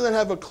person doesn't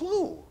have a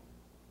clue.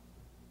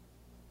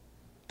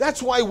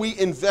 That's why we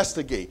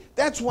investigate.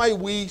 That's why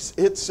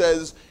it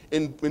says,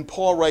 when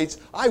Paul writes,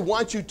 I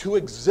want you to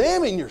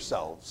examine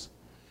yourselves.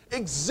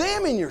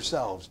 Examine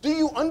yourselves. Do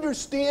you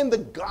understand the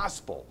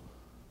gospel?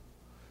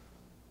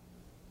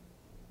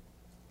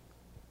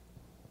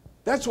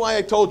 That's why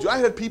I told you. I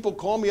had people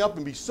call me up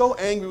and be so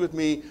angry with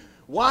me.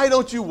 Why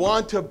don't you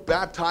want to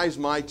baptize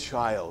my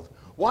child?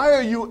 Why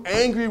are you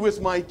angry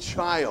with my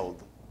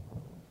child?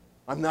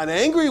 I'm not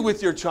angry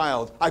with your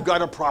child. I've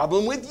got a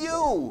problem with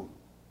you.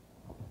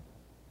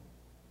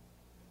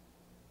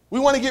 We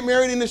want to get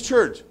married in this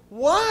church.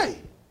 Why?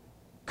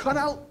 Cut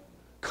out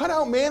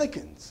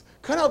mannequins.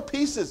 Cut out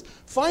pieces.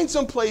 Find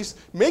some place.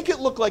 Make it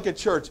look like a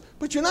church.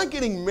 But you're not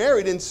getting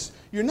married, and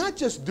you're not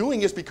just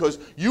doing this because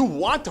you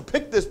want to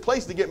pick this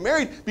place to get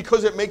married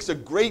because it makes a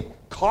great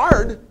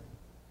card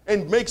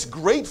and makes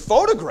great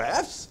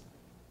photographs.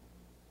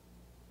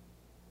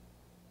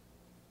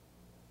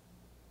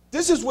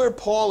 This is where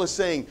Paul is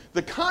saying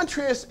the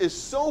contrast is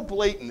so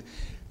blatant.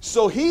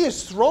 So he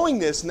is throwing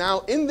this now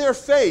in their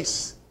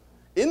face,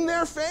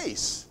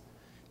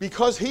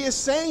 because he is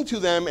saying to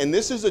them, and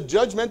this is a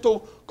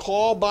judgmental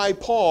call by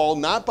Paul,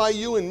 not by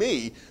you and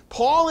me.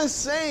 Paul is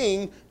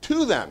saying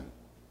to them,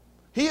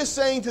 he is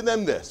saying to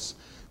them this: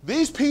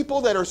 these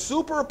people that are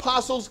super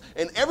apostles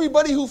and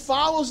everybody who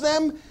follows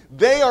them,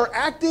 they are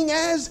acting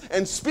as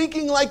and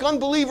speaking like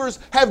unbelievers,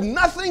 have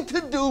nothing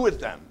to do with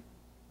them.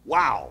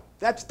 Wow,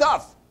 that's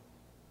tough.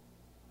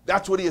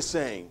 That's what he is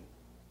saying.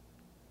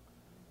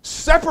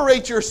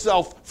 Separate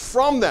yourself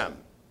from them.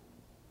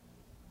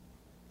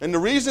 And the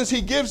reasons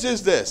he gives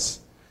is this.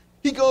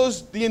 He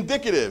goes, the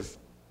indicative,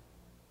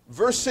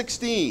 verse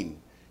 16.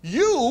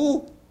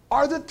 You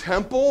are the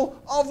temple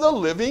of the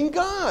living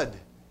God.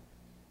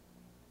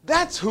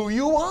 That's who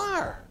you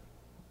are.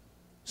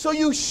 So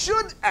you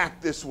should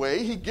act this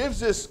way. He gives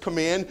this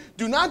command,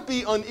 do not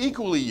be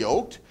unequally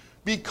yoked,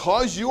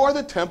 because you are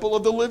the temple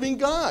of the living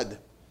God.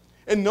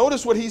 And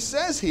notice what he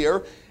says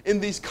here in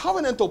these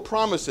covenantal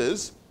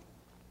promises.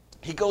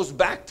 He goes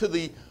back to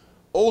the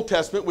Old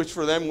Testament, which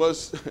for them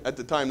was, at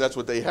the time, that's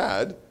what they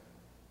had.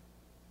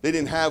 They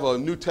didn't have a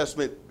New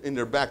Testament in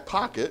their back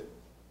pocket.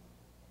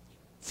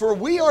 For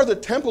we are the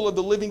temple of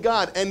the living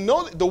God. And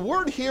note the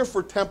word here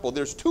for temple,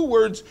 there's two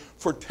words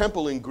for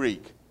temple in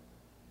Greek.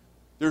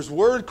 There's a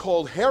word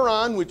called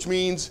heron, which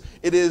means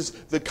it is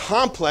the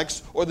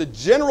complex or the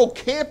general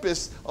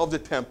campus of the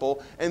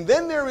temple. And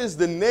then there is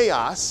the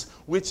naos,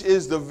 which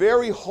is the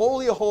very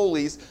holy of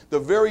holies, the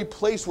very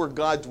place where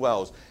God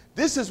dwells.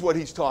 This is what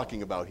he's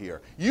talking about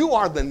here. You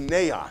are the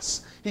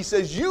naos. He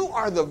says you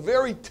are the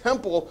very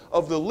temple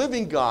of the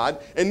living God.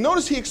 And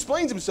notice he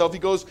explains himself. He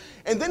goes,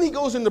 and then he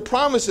goes into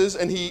promises,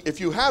 and if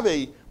you have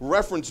a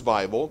reference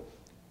Bible,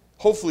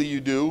 hopefully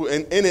you do,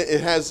 and in it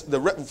has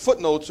the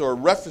footnotes or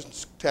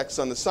reference text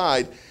on the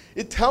side.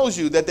 It tells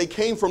you that they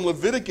came from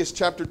Leviticus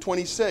chapter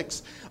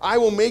 26. I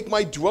will make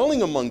my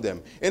dwelling among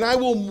them, and I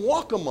will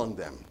walk among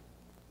them.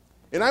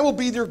 And I will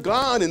be their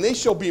God, and they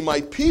shall be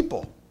my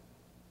people.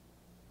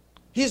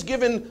 He's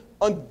given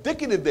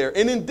indicative there,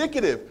 an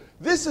indicative.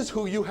 This is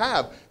who you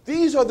have.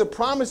 These are the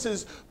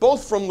promises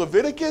both from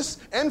Leviticus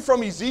and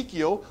from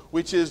Ezekiel,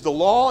 which is the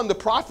law and the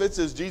prophets,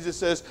 as Jesus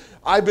says,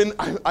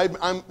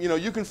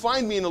 you can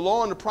find me in the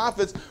law and the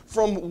prophets.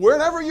 From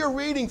wherever you're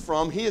reading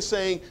from, he is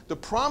saying the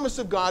promise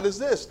of God is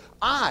this: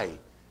 I,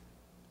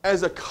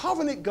 as a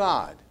covenant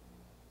God,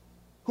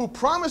 who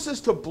promises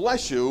to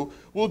bless you,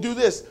 will do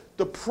this.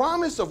 The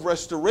promise of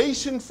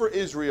restoration for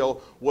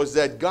Israel was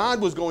that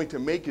God was going to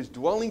make his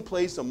dwelling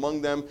place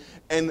among them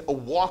and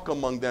walk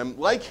among them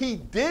like he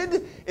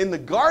did in the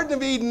Garden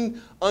of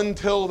Eden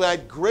until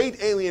that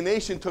great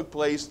alienation took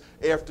place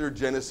after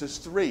Genesis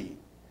 3.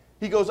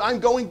 He goes, I'm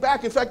going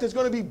back. In fact, it's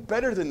going to be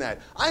better than that.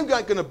 I'm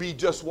not going to be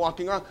just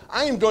walking around.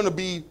 I am going to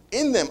be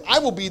in them. I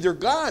will be their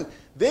God.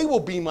 They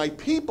will be my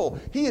people.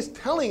 He is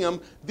telling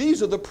them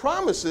these are the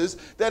promises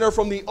that are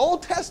from the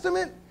Old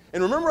Testament.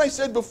 And remember I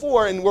said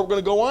before, and what we're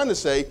going to go on to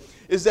say,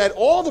 is that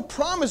all the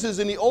promises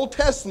in the Old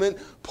Testament,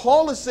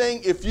 Paul is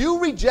saying, if you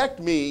reject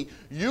me,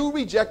 you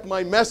reject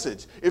my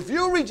message. If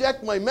you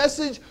reject my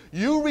message,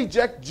 you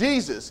reject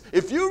Jesus.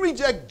 If you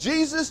reject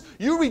Jesus,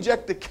 you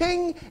reject the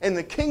King and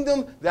the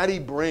kingdom that he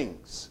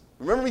brings.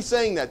 Remember me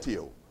saying that to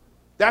you.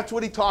 That's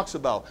what he talks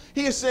about.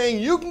 He is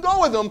saying you can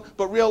go with him,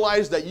 but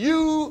realize that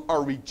you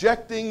are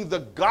rejecting the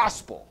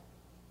gospel.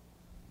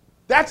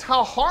 That's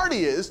how hard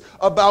he is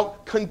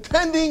about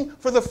contending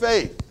for the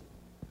faith,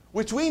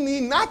 which we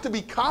need not to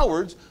be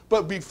cowards,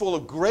 but be full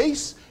of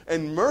grace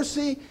and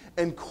mercy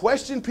and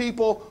question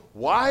people,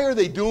 why are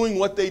they doing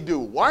what they do?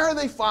 Why are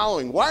they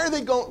following? Why are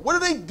they going? What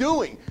are they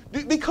doing?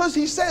 Because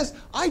he says,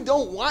 I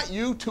don't want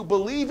you to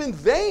believe in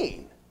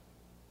vain.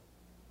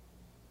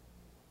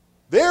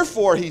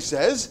 Therefore, he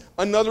says,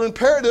 another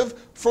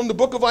imperative from the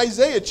book of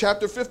Isaiah,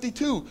 chapter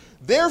 52,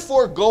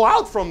 therefore go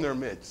out from their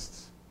midst.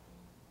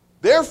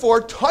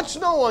 Therefore, touch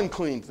no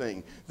unclean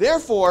thing.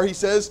 Therefore, he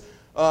says,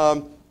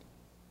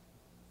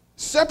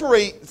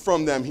 separate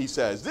from them, he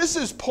says. This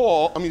is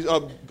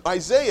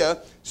Isaiah,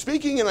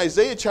 speaking in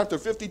Isaiah chapter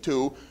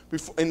 52,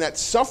 in that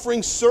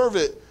suffering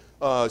servant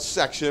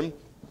section,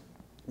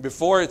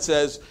 before it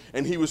says,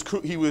 and he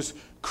was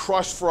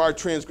crushed for our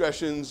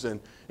transgressions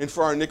and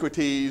for our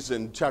iniquities,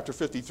 in chapter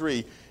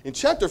 53. In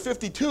chapter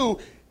 52,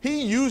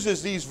 he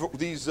uses these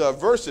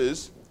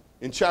verses,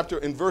 in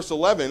verse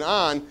 11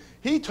 on,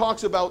 he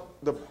talks about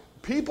the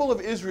people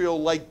of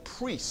Israel like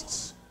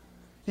priests.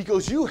 He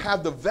goes, you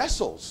have the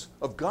vessels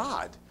of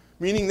God,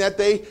 meaning that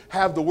they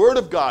have the word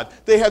of God.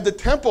 They have the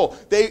temple.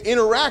 They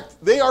interact.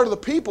 They are the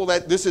people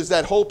that, this is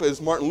that hope, as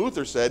Martin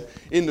Luther said,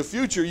 in the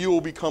future you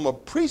will become a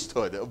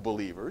priesthood of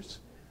believers.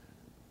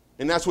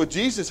 And that's what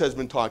Jesus has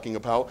been talking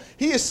about.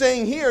 He is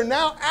saying here,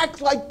 now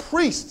act like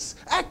priests.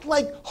 Act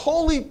like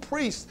holy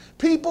priests.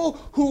 People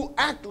who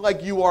act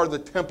like you are the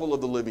temple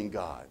of the living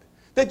God.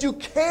 That you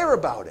care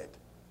about it.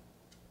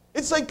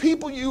 It's like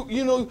people,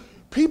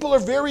 people are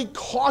very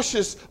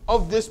cautious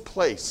of this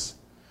place.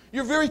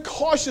 You're very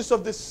cautious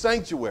of this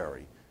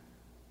sanctuary.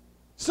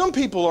 Some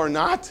people are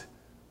not.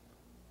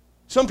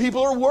 Some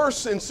people are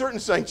worse in certain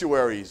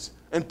sanctuaries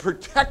and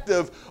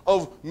protective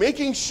of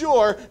making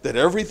sure that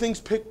everything's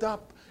picked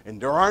up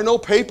and there are no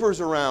papers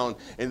around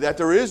and that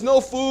there is no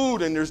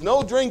food and there's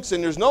no drinks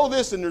and there's no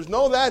this and there's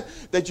no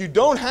that you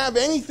don't have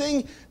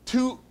anything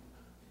to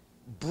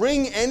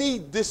bring any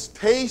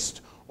distaste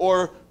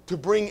or to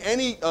bring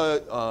any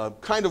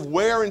kind of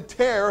wear and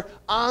tear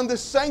on the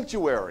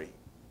sanctuary.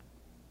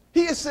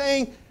 He is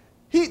saying,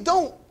 he's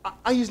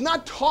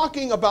not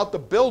talking about the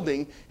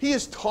building. He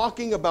is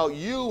talking about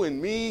you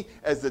and me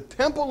as the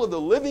temple of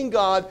the living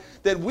God,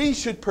 that we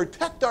should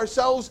protect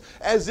ourselves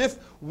as if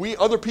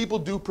other people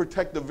do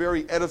protect the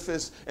very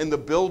edifice and the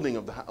building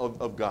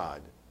of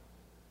God.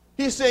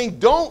 He's saying,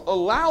 don't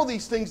allow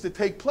these things to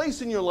take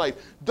place in your life.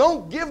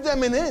 Don't give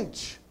them an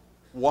inch.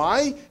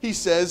 Why? He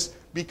says,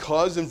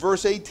 because in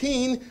verse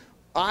 18,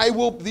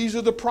 these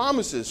are the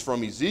promises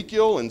from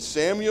Ezekiel and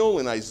Samuel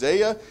and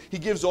Isaiah. He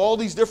gives all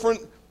these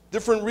different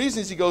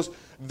reasons. He goes,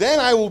 then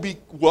I will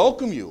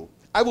welcome you.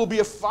 I will be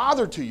a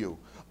father to you.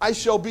 You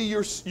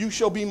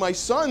shall be my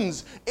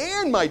sons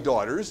and my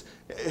daughters.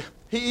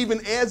 He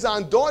even adds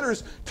on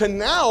daughters to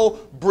now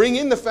bring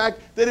in the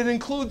fact that it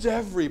includes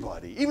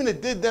everybody. Even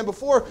it did then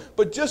before,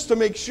 but just to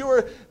make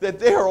sure that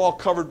they are all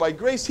covered by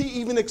grace, he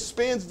even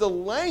expands the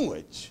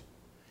language.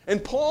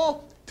 And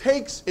Paul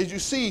takes, as you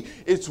see,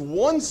 it's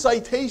one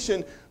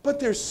citation, but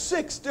there's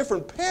 6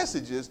 different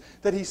passages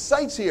that he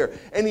cites here.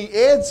 And he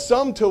adds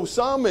some to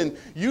some and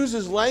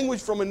uses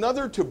language from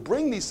another to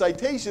bring these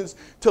citations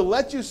to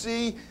let you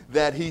see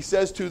that he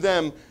says to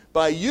them,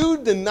 by you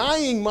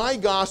denying my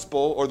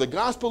gospel, or the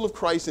gospel of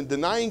Christ, and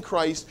denying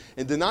Christ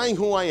and denying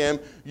who I am,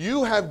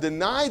 you have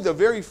denied the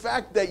very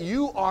fact that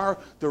you are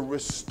the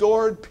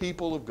restored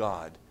people of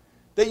God.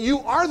 That you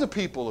are the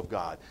people of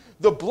God.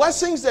 The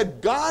blessings that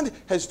God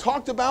has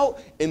talked about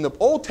in the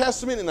Old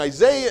Testament, in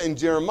Isaiah and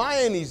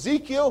Jeremiah and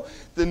Ezekiel,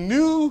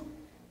 the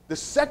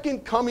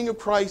second coming of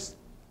Christ,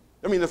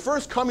 the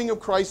first coming of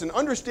Christ and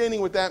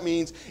understanding what that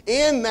means,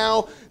 and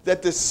now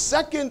that the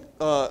second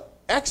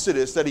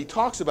Exodus that he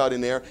talks about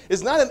in there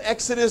is not an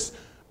Exodus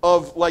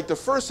of like the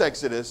first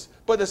Exodus,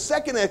 but a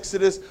second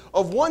Exodus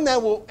of one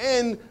that will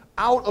end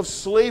out of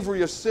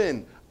slavery of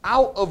sin,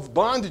 out of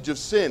bondage of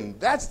sin.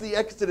 That's the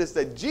Exodus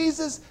that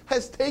Jesus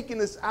has taken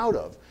us out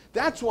of.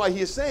 That's why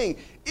he is saying,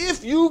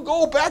 if you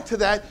go back to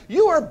that,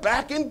 you are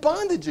back in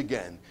bondage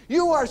again.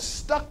 You are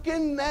stuck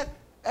in that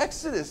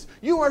Exodus.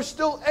 You are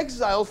still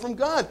exiled from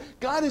God.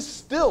 God is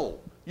still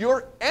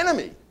your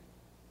enemy.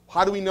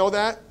 How do we know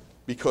that?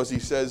 Because he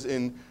says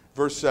in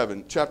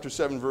chapter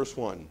 7, verse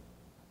 1,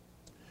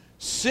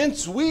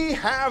 since we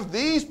have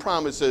these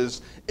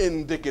promises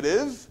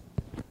indicative,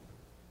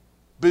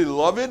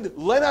 Beloved,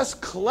 let us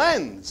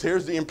cleanse.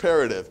 Here's the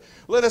imperative.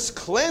 Let us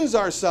cleanse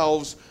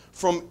ourselves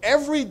from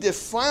every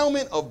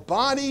defilement of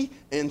body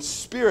and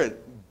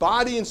spirit,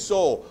 body and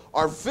soul,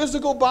 our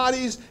physical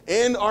bodies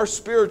and our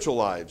spiritual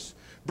lives,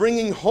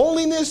 bringing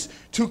holiness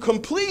to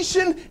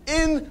completion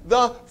in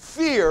the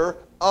fear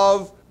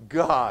of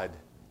God.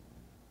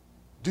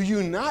 Do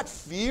you not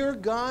fear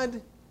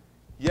God?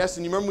 Yes,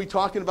 and you remember we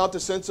talking about the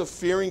sense of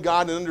fearing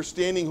God and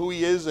understanding who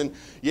He is, and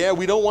yeah,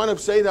 we don't want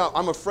to say that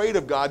I'm afraid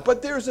of God,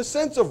 but there's a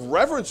sense of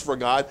reverence for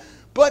God.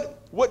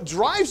 But what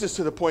drives us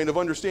to the point of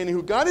understanding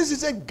who God is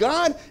that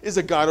God is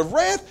a God of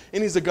wrath,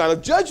 and He's a God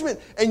of judgment,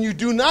 and you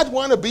do not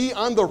want to be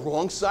on the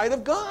wrong side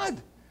of God.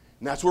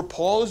 And that's where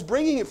Paul is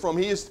bringing it from.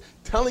 He is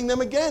telling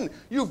them again,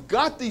 you've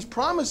got these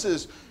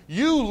promises.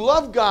 You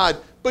love God,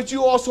 but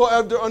you also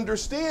have to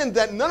understand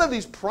that none of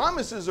these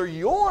promises are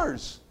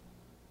yours.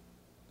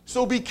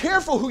 So be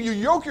careful who you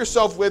yoke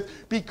yourself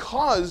with,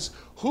 because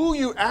who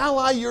you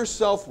ally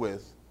yourself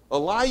with,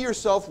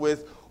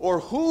 or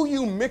who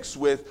you mix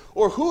with,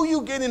 or who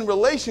you get in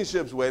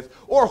relationships with,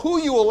 or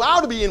who you allow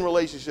to be in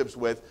relationships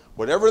with,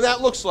 whatever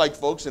that looks like,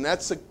 folks, and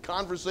that's a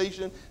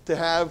conversation to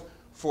have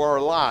for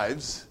our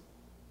lives.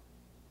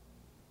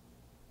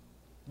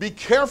 Be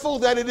careful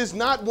that it is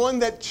not one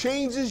that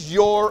changes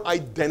your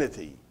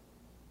identity.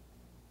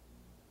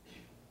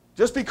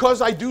 Just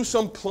because I do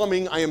some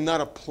plumbing, I am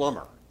not a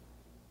plumber.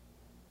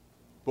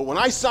 But when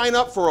I sign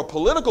up for a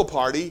political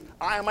party,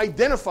 I am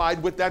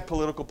identified with that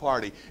political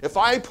party. If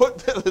I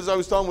put, as I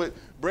was talking with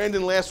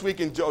Brandon last week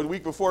and the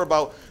week before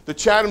about the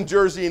Chatham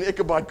jersey and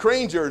Ichabod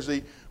Crane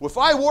jersey, if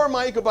I wore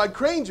my Ichabod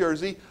Crane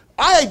jersey,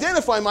 I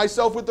identify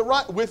myself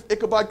with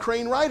Ichabod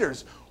Crane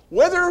riders.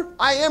 Whether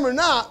I am or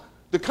not,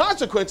 the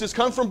consequences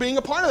come from being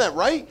a part of that,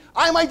 right?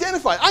 I am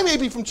identified. I may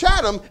be from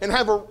Chatham and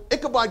have a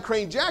Ichabod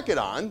Crane jacket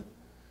on,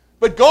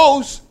 but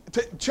goes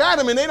to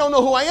Chatham and they don't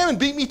know who I am and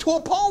beat me to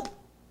a pulp.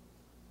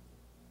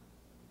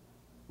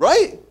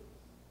 Right?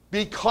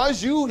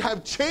 Because you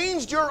have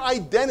changed your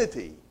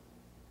identity.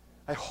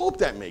 I hope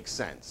that makes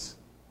sense.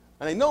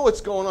 And I know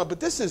what's going on, but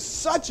this is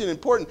such an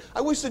important,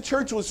 I wish the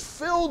church was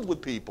filled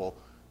with people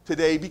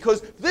today,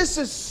 because this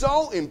is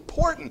so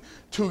important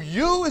to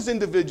you as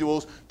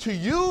individuals, to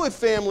you as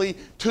family,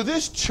 to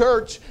this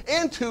church,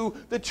 and to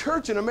the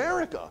church in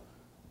America.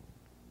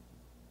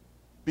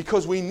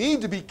 Because we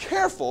need to be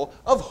careful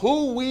of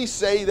who we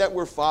say that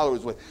we're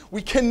followers with.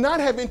 We cannot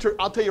have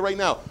I'll tell you right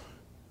now,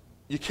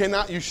 you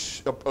cannot,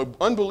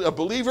 a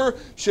believer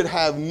should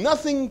have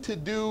nothing to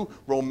do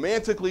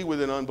romantically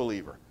with an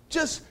unbeliever.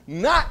 Just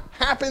not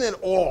happen at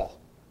all.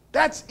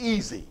 That's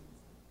easy.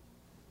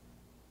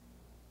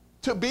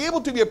 To be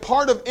able to be a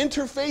part of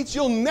interfaiths,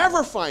 you'll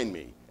never find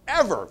me,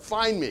 ever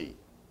find me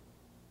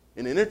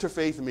in an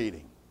interfaith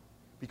meeting.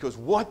 Because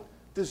what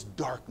does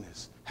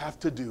darkness have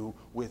to do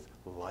with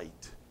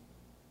light?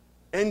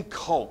 And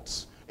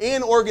cults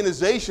and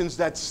organizations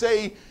that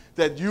say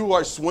that you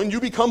are, when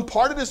you become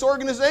part of this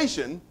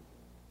organization,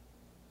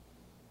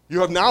 you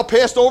have now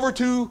passed over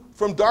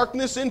from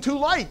darkness into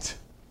light.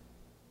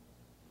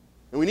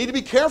 And we need to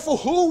be careful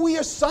who we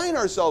assign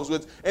ourselves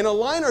with and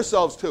align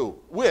ourselves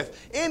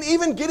with, and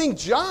even getting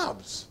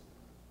jobs.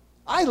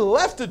 I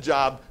left a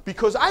job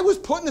because I was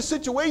put in a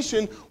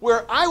situation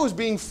where I was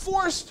being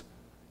forced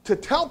to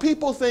tell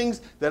people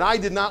things that I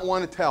did not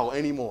want to tell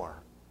anymore.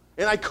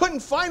 And I couldn't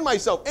find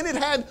myself, and it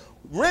had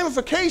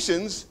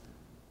ramifications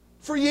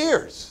for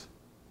years.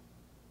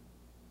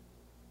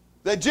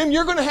 That, Jim,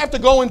 you're going to have to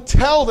go and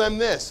tell them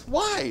this.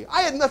 Why?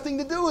 I had nothing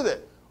to do with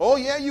it. Oh,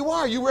 yeah, you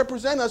are. You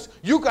represent us.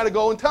 You got to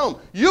go and tell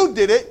them. You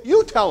did it.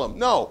 You tell them.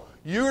 No,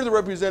 you're the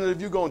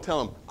representative. You go and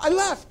tell them. I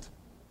left.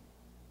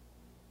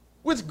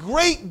 With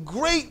great,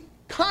 great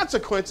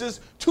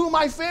consequences to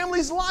my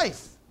family's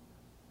life.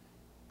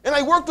 And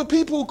I worked with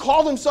people who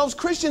called themselves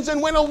Christians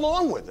and went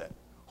along with it,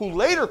 who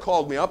later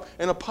called me up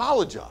and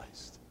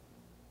apologized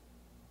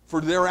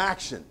for their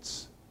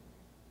actions.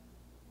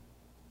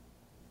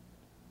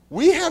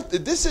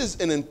 This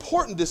is an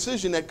important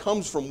decision that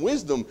comes from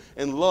wisdom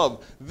and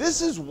love. This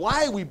is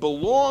why we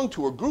belong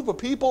to a group of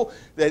people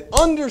that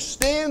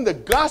understand the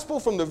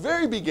gospel from the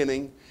very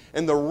beginning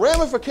and the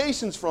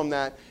ramifications from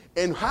that,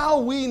 and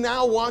how we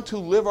now want to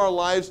live our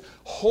lives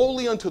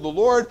wholly unto the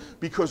Lord,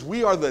 because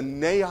we are the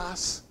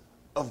naos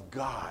of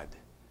God.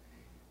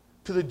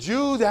 To the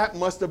Jew, that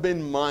must have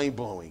been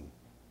mind-blowing,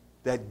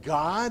 that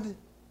God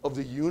of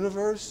the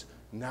universe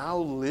now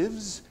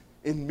lives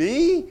in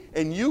me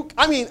and you.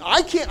 I mean,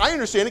 I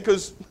understand it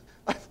because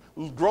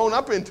I've grown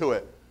up into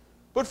it.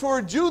 But for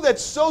a Jew,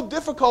 that's so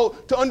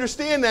difficult to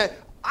understand that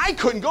I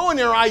couldn't go in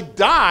there, I'd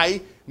die.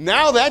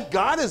 Now that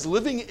God is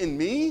living in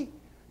me,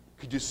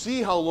 could you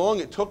see how long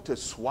it took to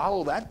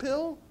swallow that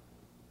pill?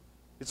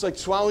 It's like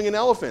swallowing an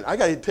elephant. I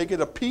got to take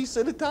it a piece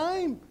at a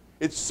time.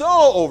 It's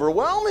so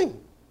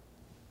overwhelming.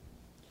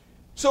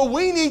 So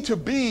we need to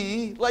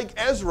be like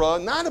Ezra,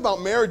 not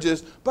about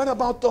marriages, but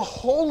about the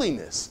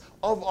holiness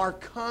of our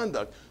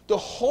conduct, the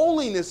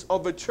holiness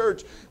of a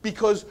church,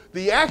 because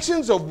the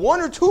actions of one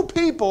or two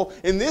people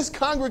in this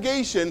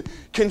congregation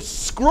can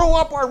screw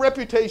up our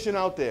reputation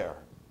out there.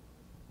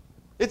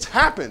 It's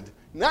happened.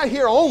 Not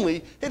here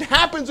only. It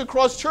happens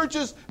across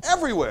churches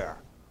everywhere.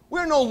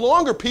 We're no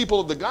longer people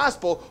of the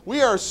gospel.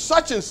 We are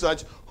such and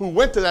such who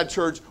went to that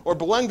church or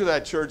belong to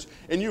that church.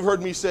 And you've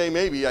heard me say,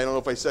 maybe, I don't know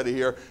if I said it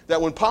here,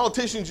 that when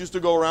politicians used to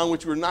go around,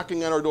 which were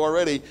knocking on our door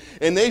already,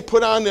 and they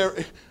put on their,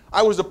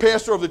 I was a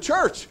pastor of the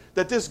church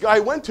that this guy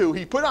went to.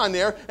 He put on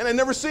there, and I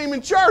never see him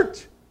in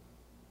church.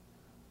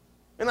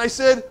 And I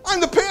said,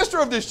 I'm the pastor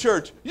of this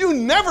church. You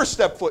never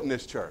step foot in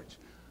this church.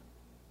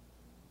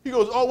 He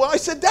goes, oh, well, I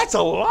said, that's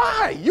a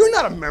lie. You're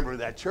not a member of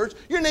that church.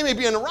 Your name may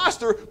be on the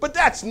roster, but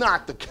that's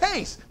not the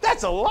case.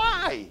 That's a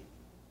lie.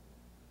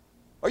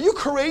 Are you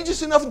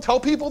courageous enough to tell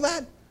people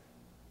that?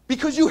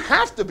 Because you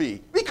have to be.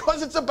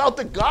 Because it's about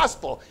the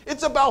gospel.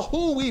 It's about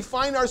who we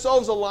find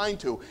ourselves aligned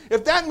to.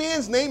 If that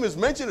man's name is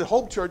mentioned at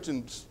Hope Church,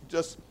 and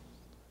just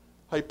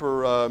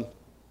hypothetical,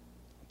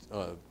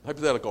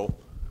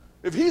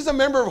 if he's a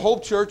member of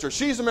Hope Church or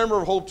she's a member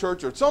of Hope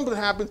Church or something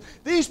happens,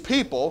 these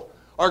people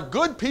are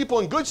good people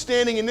in good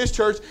standing in this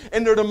church,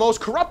 and they're the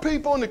most corrupt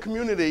people in the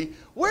community.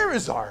 Where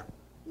is our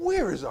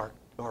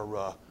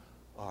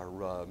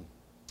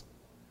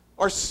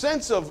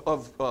sense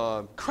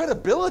of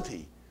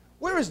credibility?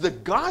 Where is the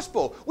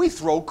gospel? We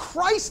throw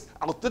Christ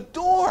out the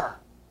door.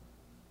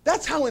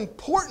 That's how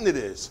important it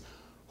is.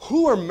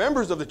 Who are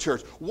members of the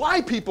church?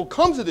 Why people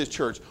come to this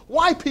church?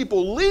 Why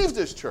people leave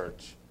this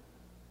church?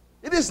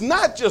 It is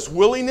not just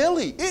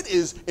willy-nilly. It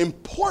is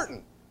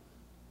important.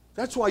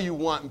 That's why you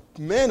want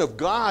men of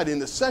God in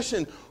the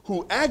session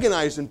who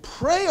agonize and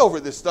pray over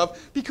this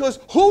stuff, because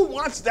who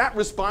wants that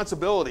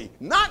responsibility?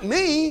 Not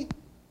me.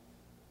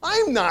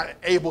 I'm not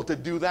able to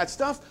do that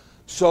stuff.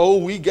 So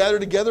we gather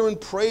together and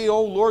pray,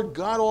 oh Lord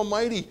God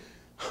Almighty,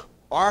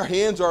 our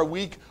hands are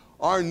weak,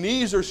 our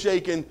knees are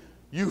shaking.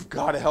 You've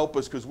got to help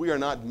us because we are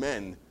not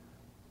men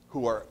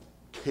who are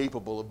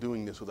capable of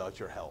doing this without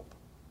your help.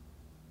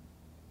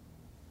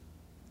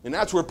 And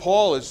that's where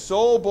Paul is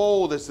so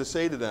bold as to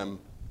say to them,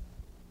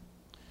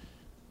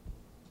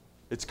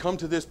 it's come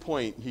to this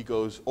point, he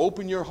goes,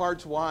 open your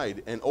hearts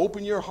wide and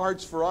open your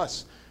hearts for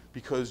us,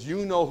 because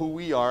you know who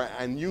we are,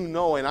 and you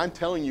know, and I'm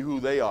telling you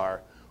who they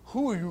are.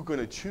 Who are you going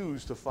to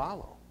choose to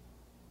follow?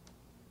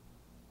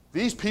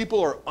 These people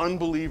are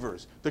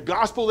unbelievers. The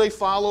gospel they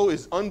follow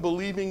is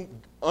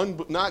unbelieving,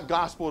 not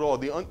gospel at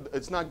all.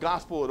 It's not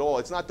gospel at all.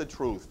 It's not the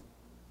truth.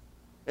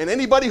 And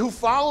anybody who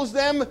follows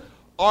them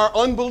are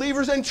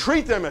unbelievers and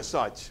treat them as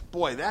such.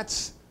 Boy,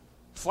 that's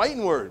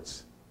fighting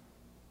words.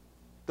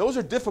 Those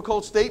are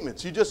difficult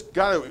statements. You just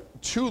got to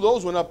chew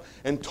those one up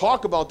and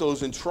talk about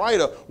those and try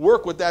to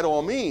work what that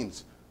all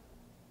means.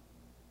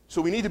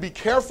 So we need to be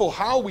careful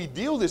how we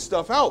deal this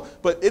stuff out.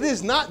 But it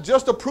is not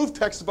just a proof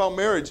text about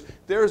marriage.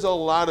 There's a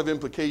lot of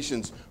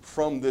implications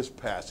from this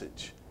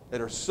passage that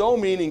are so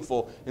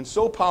meaningful and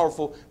so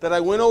powerful that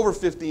I went over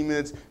 15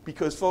 minutes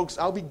because, folks,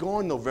 I'll be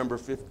gone November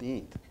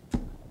 15th.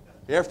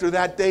 After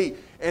that date,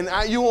 and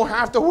you won't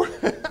have to worry.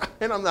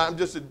 And I'm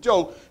just a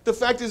joke. The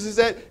fact is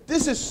that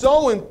this is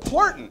so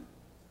important.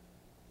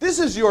 This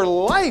is your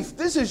life.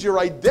 This is your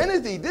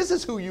identity. This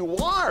is who you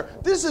are.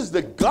 This is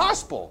the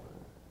gospel.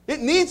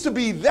 It needs to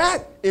be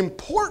that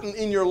important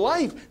in your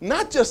life,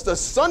 not just a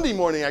Sunday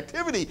morning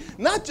activity,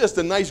 not just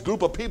a nice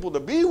group of people to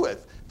be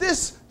with.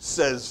 This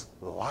says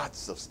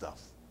lots of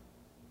stuff.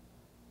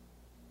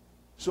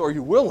 So are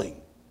you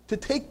willing to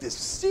take this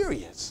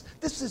serious?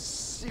 This is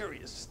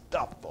serious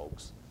stuff,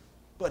 folks.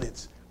 But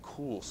it's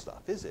cool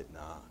stuff, is it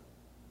not?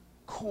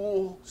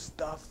 Cool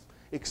stuff,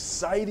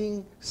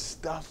 exciting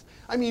stuff.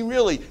 I mean,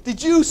 really,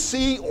 did you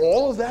see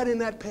all of that in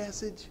that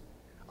passage?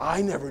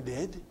 I never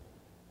did.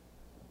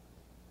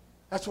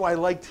 That's why I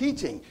like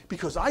teaching,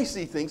 because I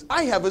see things.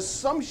 I have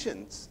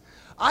assumptions.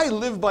 I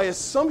live by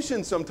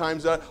assumptions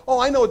sometimes. I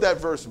know what that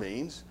verse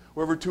means.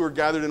 Wherever two are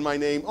gathered in my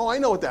name. Oh, I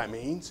know what that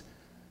means.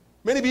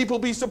 Many people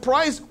be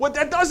surprised what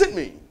that doesn't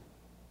mean.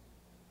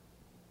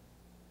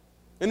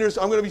 And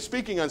I'm going to be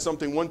speaking on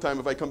something one time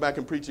if I come back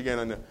and preach again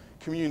on the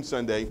Communion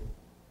Sunday.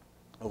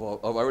 I've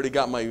already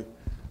got my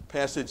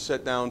passage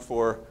set down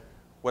for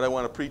what I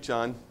want to preach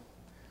on.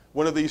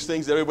 One of these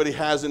things that everybody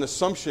has an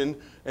assumption,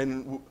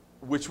 and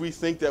which we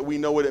think that we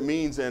know what it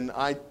means, and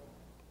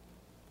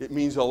it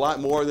means a lot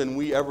more than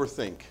we ever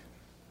think.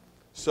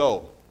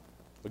 So,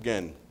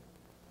 again,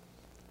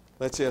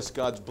 let's ask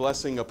God's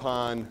blessing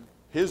upon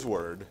His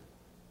Word.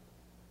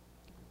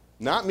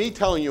 Not me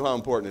telling you how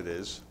important it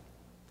is,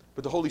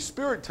 but the Holy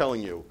Spirit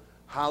telling you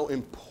how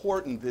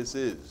important this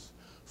is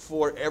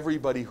for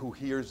everybody who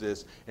hears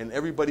this and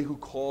everybody who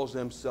calls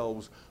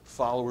themselves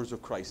followers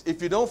of Christ.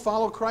 If you don't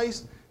follow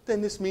Christ, then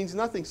this means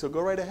nothing, so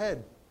go right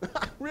ahead.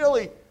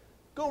 Really.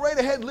 Go right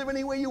ahead, live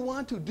any way you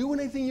want to, do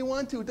anything you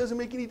want to. It doesn't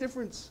make any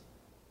difference.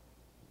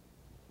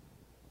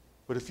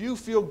 But if you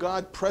feel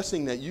God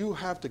pressing that you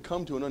have to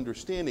come to an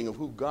understanding of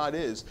who God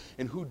is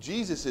and who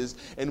Jesus is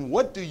and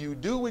what do you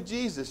do with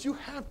Jesus, you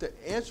have to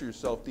answer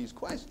yourself these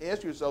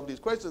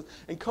questions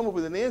and come up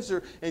with an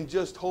answer and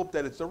just hope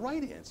that it's the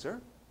right answer.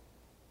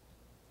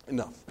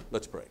 Enough.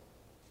 Let's pray.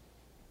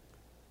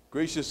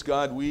 Gracious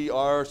God, we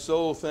are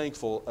so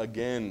thankful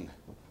again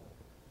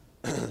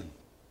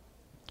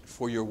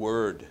for your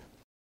word.